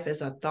it, life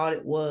as I thought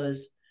it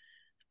was.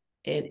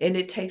 And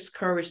it takes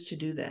courage to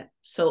do that.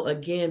 So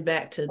again,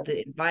 back to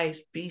the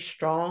advice, be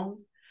strong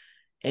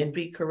and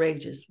be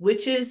courageous,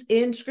 which is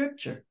in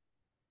scripture.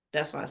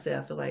 That's why I say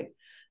I feel like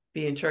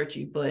being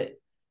churchy, No,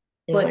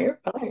 but you're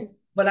fine.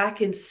 but I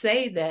can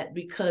say that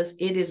because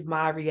it is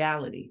my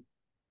reality.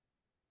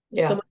 Some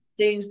Yeah. of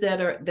the things that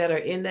are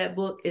in that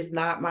book is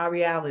not my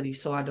reality,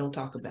 so I don't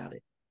talk about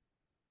it.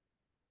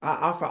 I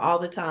offer all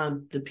the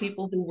time the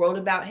people who wrote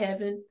about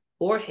heaven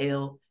or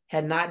hell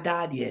had not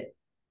died yet.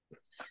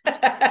 They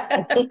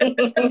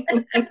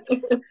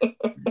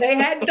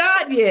hadn't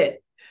died yet.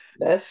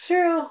 That's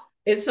true.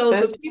 And so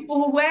the That's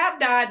people who have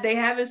died, they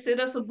haven't sent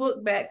us a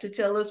book back to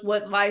tell us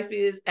what life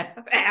is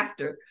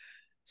after.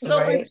 So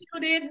right.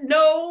 until then,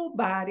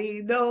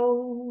 nobody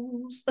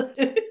knows.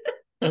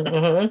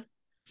 Hmm.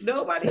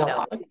 Nobody No,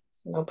 knows.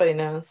 nobody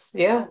knows.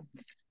 Yeah. No.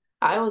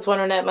 I was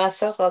wondering that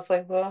myself. I was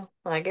like, well,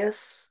 I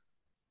guess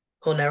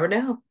we'll never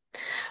know.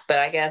 But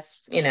I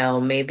guess,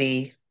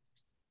 maybe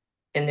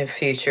in the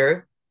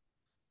future,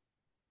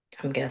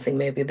 I'm guessing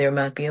maybe there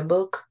might be a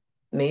book.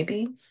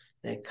 Maybe.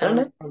 That I don't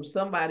comes know. from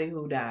somebody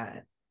who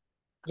died.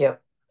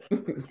 Yep.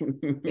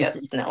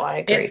 Yes. No, I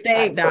And agree.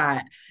 stayed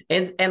Absolutely.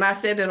 died. And I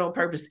said it on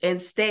purpose.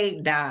 And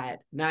stayed died,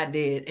 not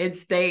dead. And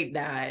stayed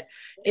died.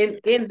 And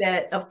in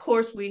that, of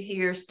course, we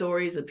hear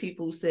stories of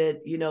people who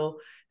said,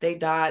 they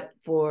died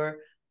for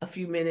a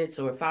few minutes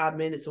or 5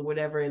 minutes or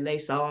whatever, and they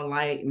saw a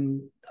light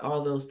and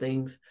all those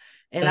things.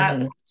 And I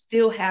Hmm.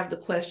 still have the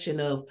question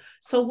of,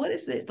 so what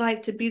is it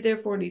like to be there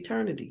for an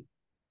eternity?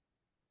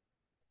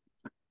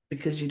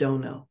 Because you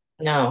don't know.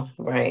 No,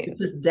 right.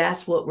 Because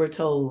that's what we're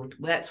told.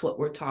 That's what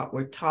we're taught.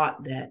 We're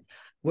taught that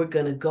we're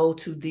going to go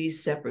to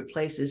these separate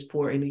places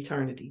for an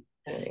eternity.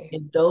 Hey,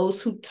 And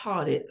those who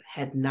taught it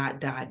had not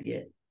died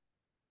yet.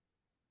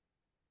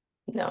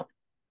 no.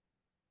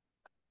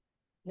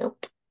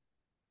 Nope.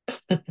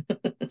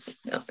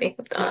 No, we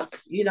have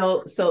not.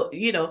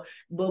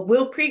 But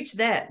we'll preach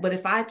that. But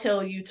if I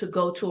tell you to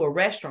go to a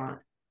restaurant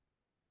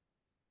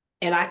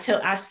and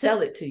I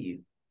sell it to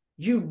you,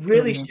 you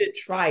really Mhm. should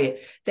try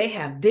it. They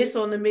have this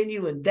on the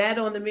menu and that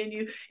on the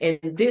menu and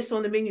this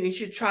on the menu. You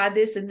should try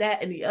this and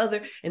that and the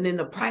other. And then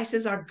the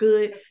prices are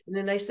good. And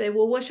then they say,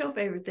 well, what's your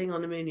favorite thing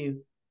on the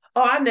menu?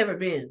 Oh, I've never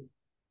been.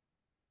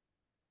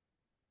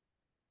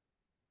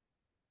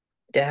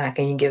 Yeah,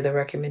 can you give the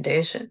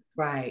recommendation?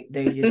 Right.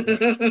 There you go.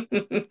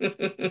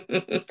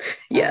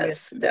 I rest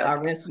Yes, no. I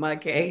rest my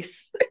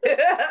case.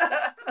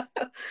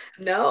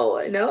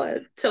 No, no, I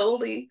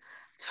totally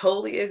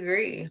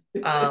agree.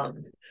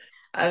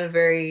 I'm a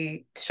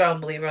very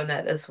strong believer on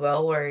that as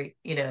well, where,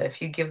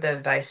 if you give the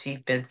advice,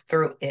 you've been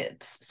through it.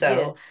 Yes.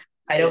 So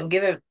I Yes. don't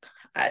give it,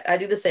 I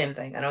do the same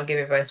thing. I don't give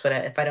advice when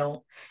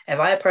if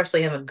I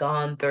personally haven't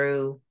gone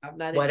through I'm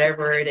not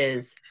whatever experienced. it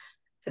is,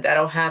 if I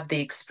don't have the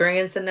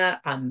experience in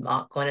that, I'm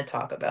not going to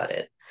talk about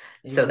it.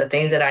 So the Amen.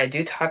 things that I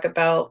do talk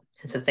about,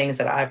 it's the things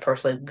that I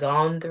personally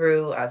gone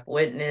through, I've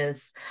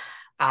witnessed,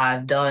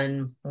 I've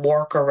done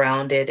work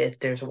around it if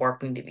there's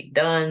work need to be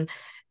done.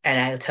 And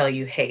I tell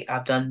you, hey,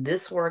 I've done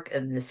this work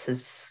and this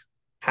is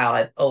how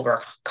I've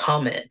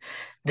overcome it.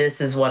 This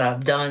is what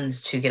I've done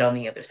to get on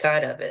the other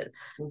side of it.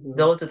 Mm-hmm.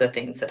 Those are the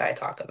things that I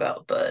talk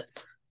about. But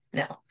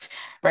no.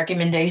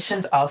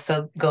 Recommendations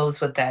also goes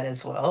with that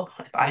as well.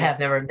 If I Yeah. have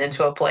never been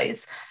to a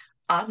place,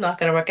 I'm not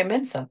going to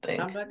recommend something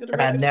I'm not gonna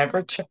that I've recommend.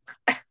 never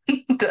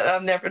that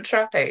I've never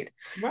tried.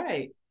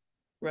 Right.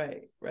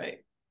 Right.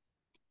 Right.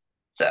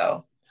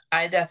 So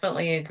I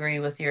definitely agree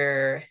with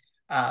your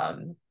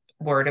um,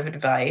 word of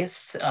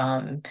advice.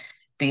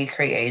 Be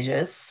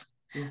courageous.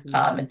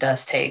 Mm-hmm.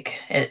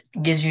 It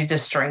gives you the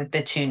strength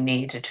that you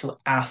need to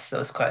ask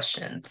those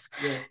questions.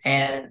 Yes.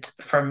 And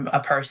from a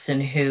person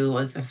who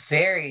was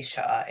very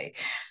shy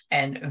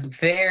and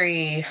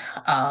very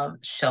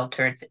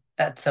sheltered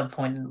at some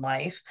point in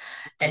life,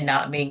 and Mm-hmm.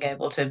 not being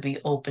able to be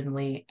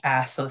openly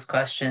asked those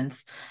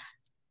questions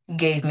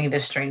gave me the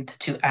strength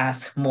to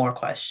ask more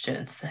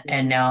questions. And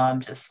Mm-hmm. now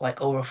I'm just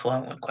like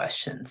overflowing with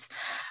questions.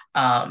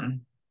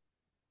 Um,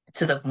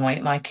 to the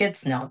point my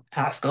kids now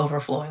ask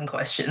overflowing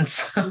questions.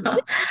 And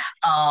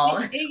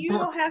um, you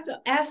don't have to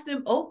ask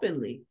them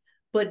openly,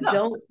 but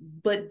no,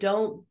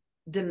 don't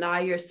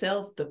deny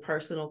yourself the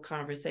personal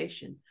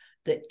conversation,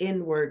 the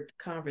inward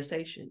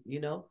conversation,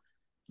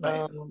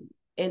 right.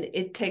 and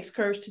it takes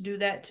courage to do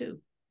that too,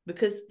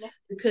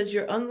 because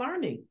you're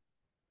unlearning.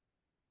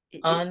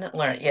 It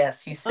Unlearn.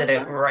 Yes, you said it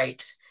unlearning.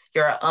 right.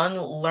 You're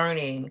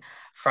unlearning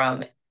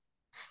from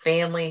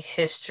family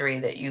history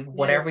that Yes,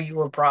 whatever you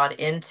were brought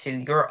into,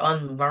 you're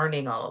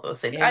unlearning all of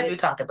those things. and I do it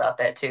talk about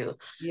that too.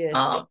 yes, it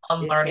takes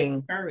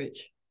Unlearning.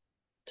 courage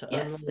to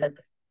Yes, unlearn.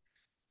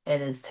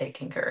 It is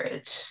taking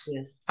courage.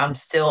 Yes. I'm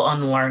still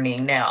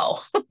unlearning now.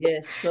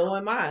 Yes, so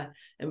am I.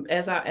 And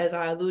as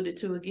I alluded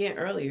to again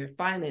earlier,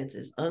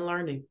 finances,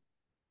 unlearning.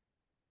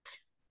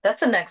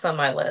 That's the next on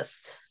my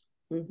list.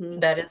 Mm-hmm.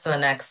 That is the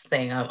next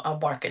thing I'm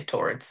working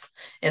towards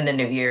in the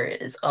new year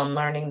is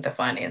unlearning the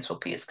financial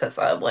piece because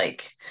I'm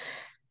like,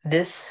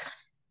 this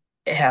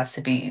it has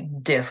to be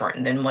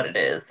different than what it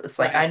is. It's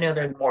like I Right. know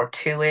there's more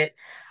to it.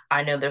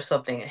 I know there's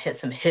something hit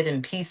some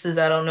hidden pieces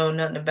I don't know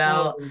nothing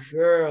about. Oh,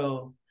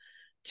 girl.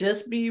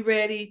 Just be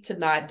ready to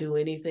not do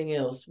anything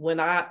else. When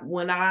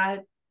I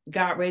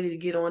got ready to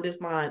get on this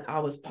line, I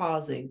was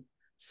pausing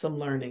some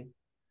learning.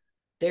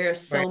 There are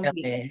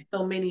Really?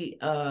 so many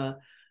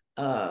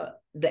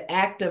the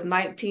act of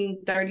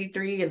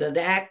 1933 and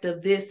the act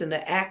of this and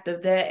the act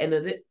of that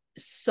and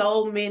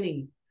so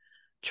many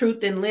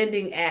truth in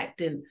lending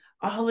act and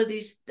all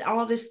this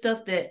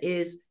stuff that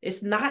is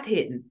it's not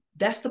hidden.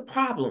 That's the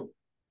problem.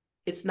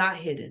 It's not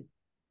hidden.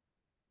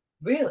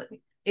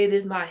 Really? It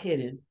is not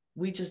hidden.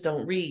 We just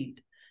don't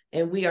read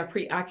and we are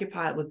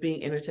preoccupied with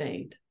being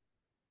entertained.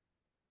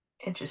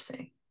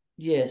 Interesting.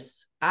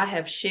 Yes, I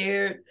have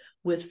shared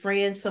with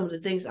friends some of the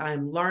things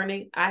I'm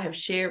learning. I have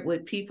shared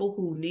with people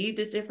who need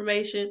this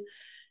information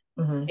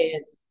Hmm.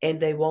 and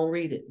they won't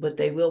read it, but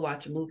they will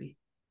watch a movie.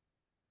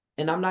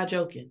 And I'm not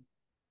joking.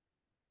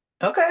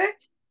 Okay.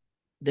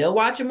 They'll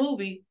watch a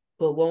movie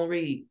but won't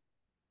read.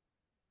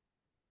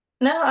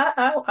 No,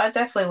 I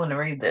definitely want to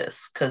read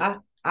this because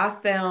I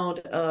found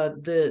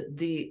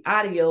the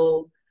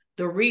audio,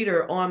 the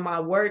reader on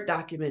my Word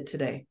document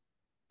today.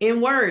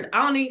 In Word.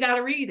 I don't even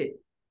gotta read it.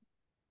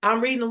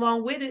 I'm reading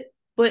along with it,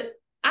 but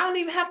I don't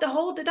even have to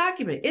hold the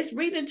document. It's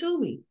reading to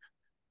me.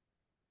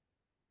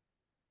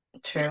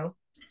 true.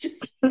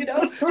 Just,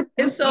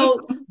 and so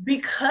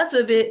because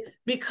of it,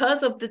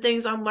 because of the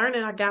things I'm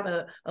learning, I got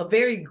a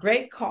very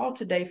great call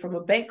today from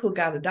a bank who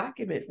got a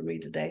document for me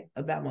today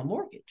about my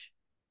mortgage.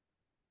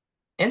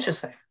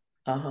 Interesting.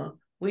 Uh-huh.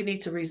 We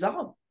need to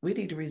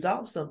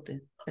resolve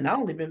something. And I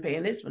only been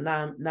paying this for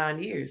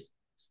nine years.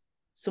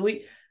 So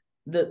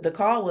the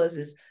call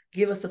is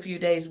give us a few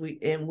days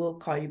and we'll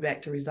call you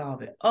back to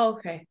resolve it. Oh,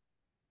 okay.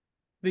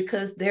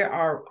 Because there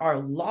are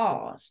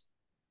laws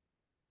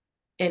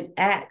and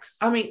acts.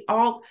 I mean,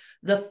 all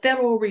the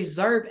Federal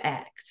Reserve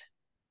Act.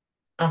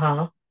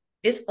 Uh-huh.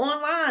 It's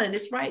online.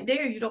 It's right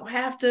there. You don't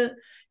have to,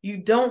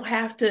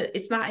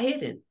 it's not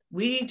hidden.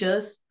 We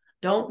just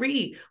don't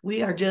read.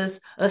 We are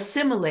just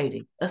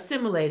assimilating,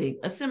 assimilating,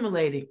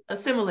 assimilating,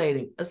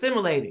 assimilating,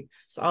 assimilating.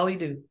 That's all we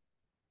do.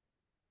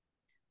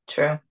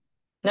 True.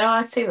 No,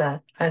 I see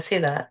that. I see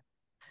that.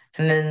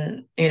 And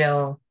then,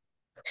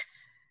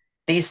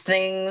 these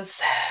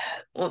things,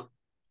 well,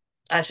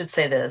 I should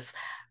say this.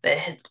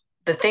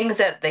 The things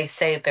that they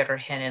say that are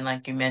hidden,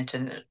 like you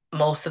mentioned,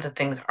 most of the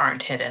things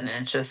aren't hidden.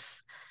 And it's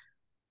just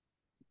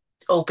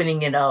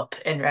opening it up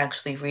and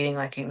actually reading,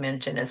 like you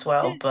mentioned as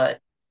well. Yes.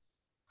 But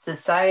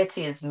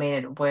society has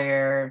made it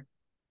where,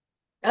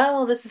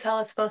 oh, this is how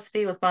it's supposed to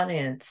be with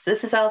finance.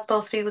 This is how it's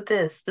supposed to be with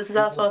this. This is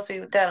how it's No. supposed to be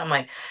with that. I'm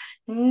like,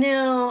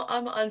 no,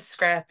 I'm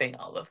unscrapping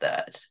all of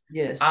that.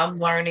 Yes. I'm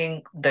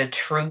learning the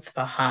truth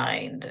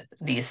behind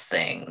these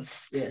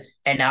things.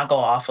 Yes. And now go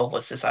off of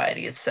what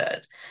society has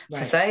said. Right.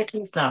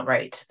 Society is not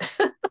right.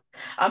 I'm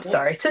Nope.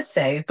 sorry to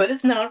say, but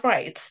it's not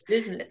right.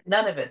 Isn't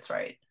None of it's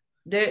right.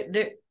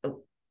 there?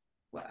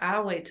 Well,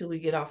 I'll wait till we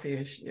get off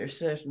here.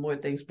 There's more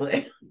things, but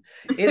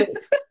it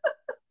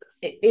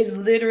it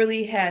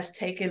literally has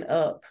taken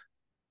up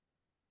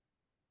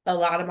a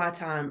lot of my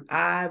time.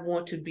 I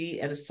want to be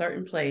at a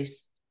certain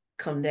place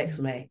come next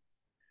Mhm. May.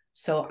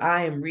 So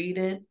I am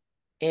reading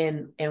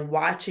and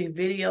watching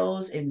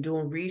videos and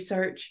doing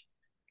research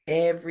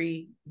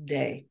every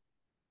day.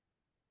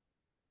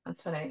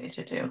 That's what I need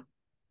to do.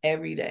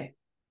 Every day.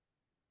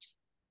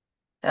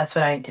 That's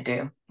what I need to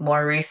do.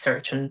 More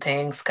research and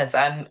things because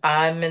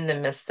I'm in the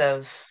midst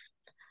of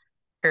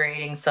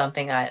creating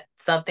something.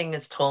 Something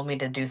has told me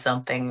to do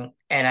something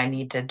and I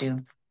need to do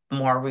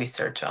more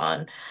research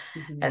on.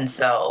 Mm-hmm. And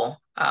so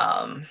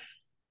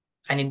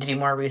I need to do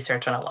more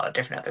research on a lot of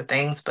different other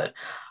things, but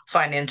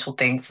financial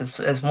things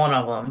is one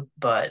of them.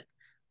 But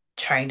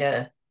trying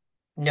to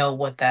know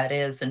what that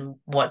is and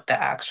what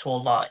the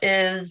actual law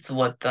is,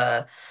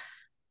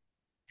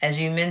 as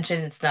you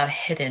mentioned, it's not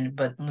hidden,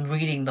 but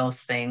reading those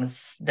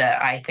things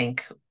that I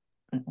think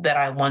that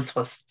I once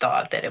was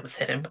thought that it was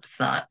hidden, but it's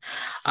not.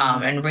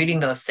 Mm-hmm. And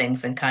reading those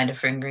things and kind of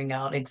figuring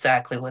out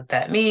exactly what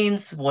that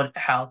means,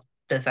 how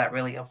does that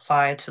really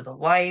apply to the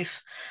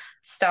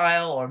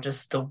lifestyle or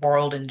just the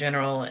world in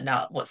general and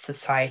not what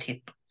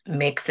society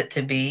makes it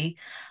to be.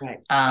 Right.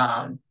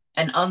 And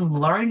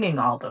unlearning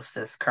all of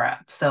this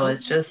crap. So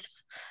it's Mm-hmm.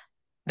 just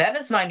that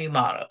is my new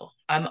motto.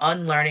 I'm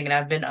unlearning, and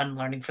I've been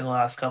unlearning for the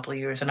last couple of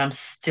years, and I'm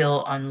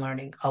still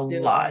unlearning a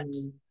Still, lot.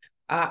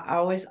 I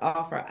always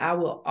offer, I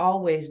will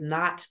always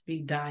not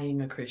be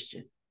dying a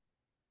Christian.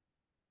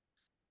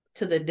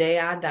 To the day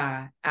I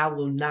die, I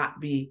will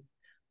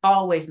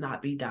always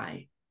not be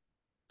dying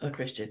a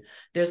Christian.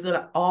 There's going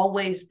to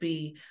always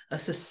be a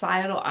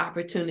societal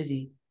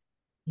opportunity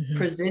Hmm.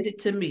 presented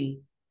to me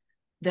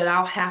that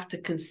I'll have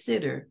to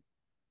consider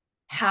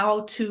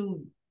how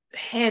to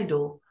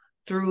handle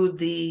through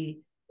the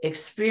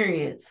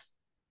experience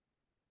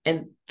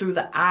and through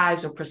the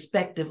eyes or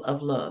perspective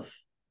of love.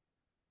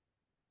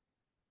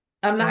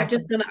 I'm not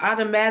just Mhm. going to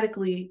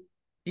automatically,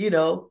 you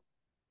know,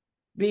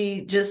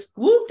 be just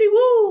whoop de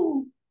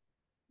woo.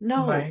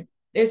 No, Right.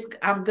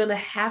 I'm going to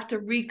have to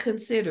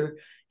reconsider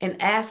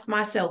and ask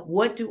myself,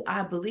 what do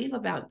I believe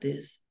about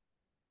this?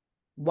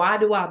 Why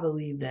do I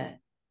believe that?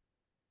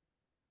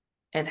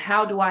 And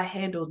how do I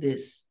handle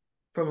this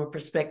from a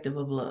perspective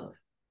of love?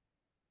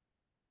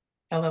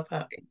 I love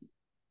that.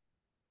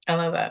 I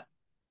love that.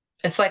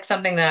 It's like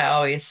something that I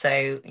always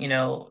say,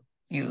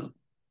 you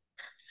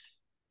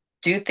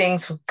do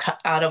things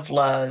out of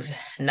love,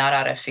 not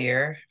out of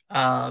fear.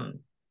 And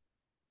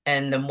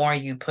the more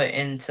you put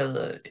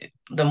into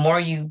the more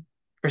you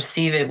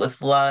receive it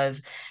with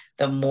love,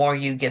 the more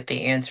you get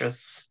the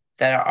answers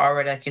that are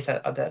already, like you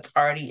said, that's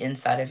already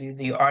inside of you.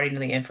 You already know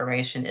the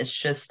information. It's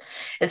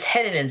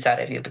hidden inside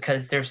of you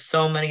because there's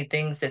so many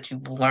things that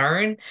you've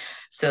learned.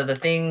 So the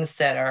things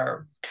that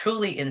are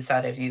truly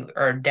inside of you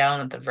are down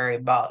at the very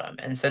bottom.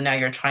 And so now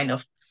you're trying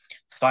to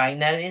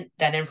find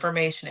that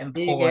information and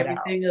Dig pull it out.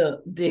 everything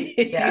up. Dig,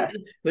 Yeah.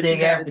 but you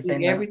Dig got to dig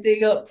everything up.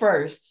 everything up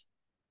first.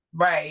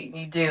 Right,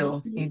 you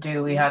do. You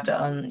do. You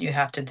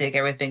have to dig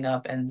everything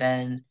up and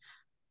then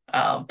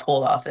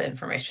pull out the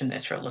information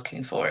that you're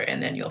looking for,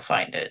 and then you'll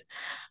find it.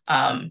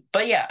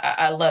 But yeah,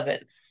 I love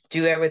it.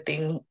 Do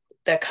everything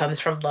that comes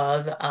from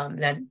love.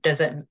 That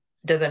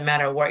doesn't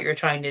matter what you're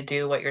trying to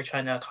do, what you're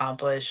trying to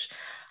accomplish.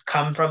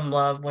 Come from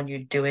love when you're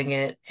doing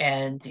it,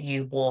 and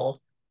you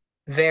will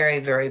very,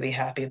 very be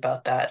happy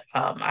about that.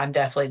 I've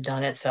definitely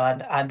done it, so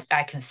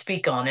I can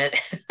speak on it.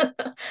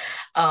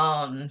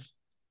 um,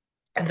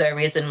 the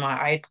reason why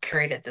I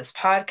created this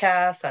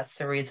podcast. That's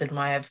the reason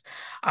why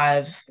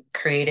I've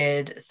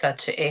created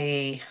such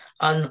a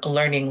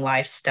unlearning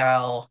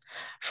lifestyle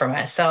for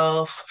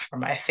myself, for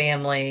my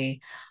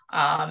family,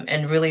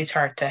 and really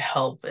try to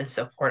help and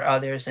support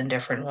others in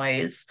different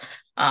ways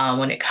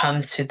when it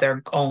comes to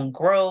their own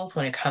growth,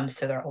 when it comes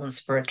to their own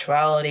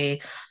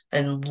spirituality,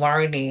 and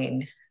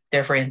learning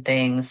different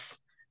things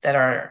that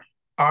are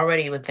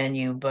already within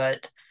you,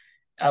 but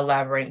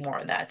elaborate more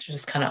on that. So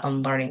just kind of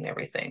unlearning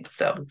everything.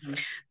 So Mhm.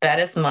 that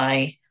is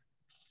my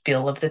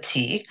spill of the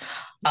tea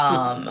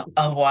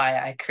of why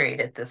I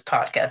created this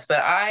podcast. But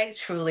I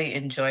truly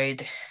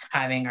enjoyed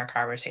having our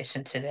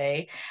conversation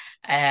today.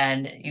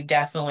 And you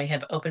definitely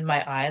have opened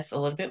my eyes a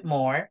little bit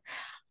more.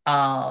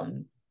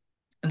 Um,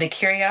 the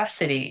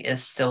curiosity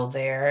is still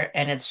there,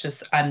 and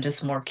I'm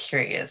just more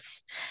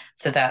curious.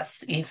 So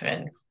that's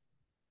even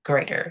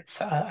greater.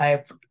 So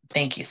I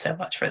thank you so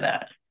much for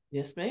that.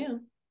 Yes,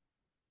 ma'am.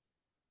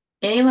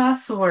 Any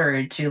last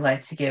words you'd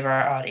like to give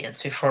our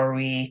audience before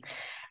we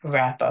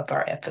wrap up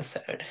our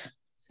episode?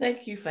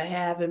 Thank you for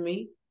having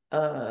me.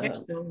 You're Uh,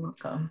 so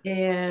welcome.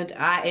 and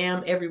I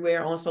am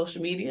everywhere on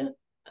social media.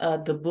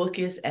 The book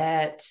is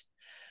at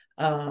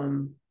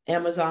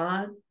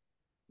Amazon,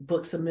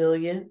 Books a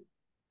Million.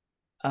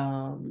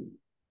 Um,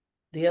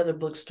 the other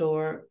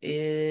bookstore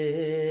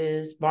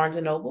is Barnes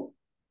and Noble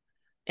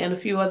and a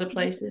few other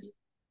places.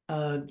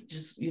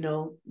 Just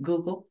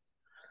Google.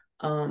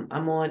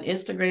 I'm on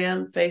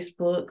Instagram,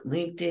 Facebook,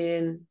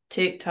 LinkedIn,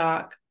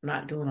 TikTok. I'm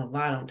not doing a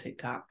lot on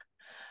TikTok.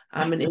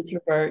 I'm an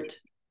introvert.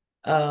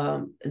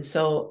 And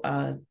so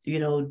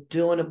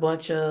doing a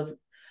bunch of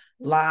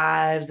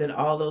lives and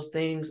all those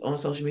things on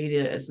social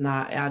media is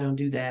not, I don't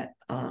do that.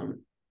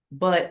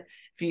 But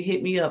if you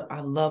hit me up, I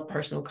love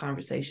personal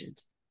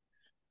conversations.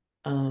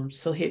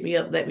 So hit me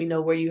up, let me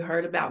know where you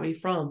heard about me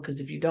from,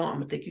 because if you don't, I'm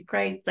gonna think you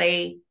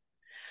crazy.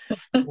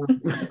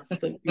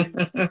 So if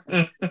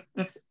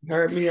you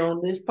heard me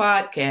on this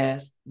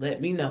podcast, let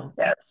me know.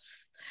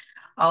 Yes.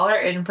 All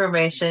our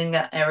information,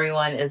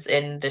 everyone, is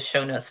in the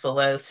show notes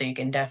below, so you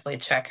can definitely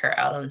check her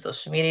out on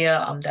social media.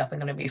 I'm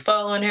definitely going to be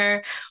following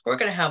her. We're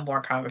going to have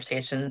more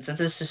conversations.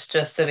 This is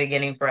just the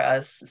beginning for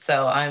us.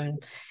 So I'm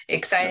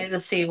excited to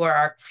see where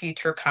our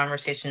future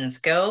conversations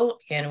go,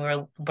 and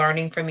we're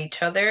learning from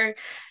each other,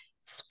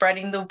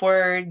 spreading the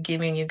word,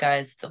 giving you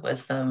guys the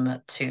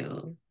wisdom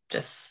to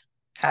just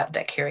have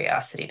that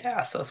curiosity to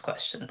ask those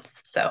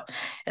questions. So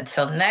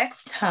until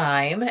next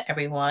time,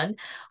 everyone,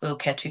 we'll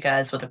catch you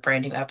guys with a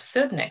brand new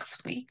episode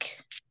next week.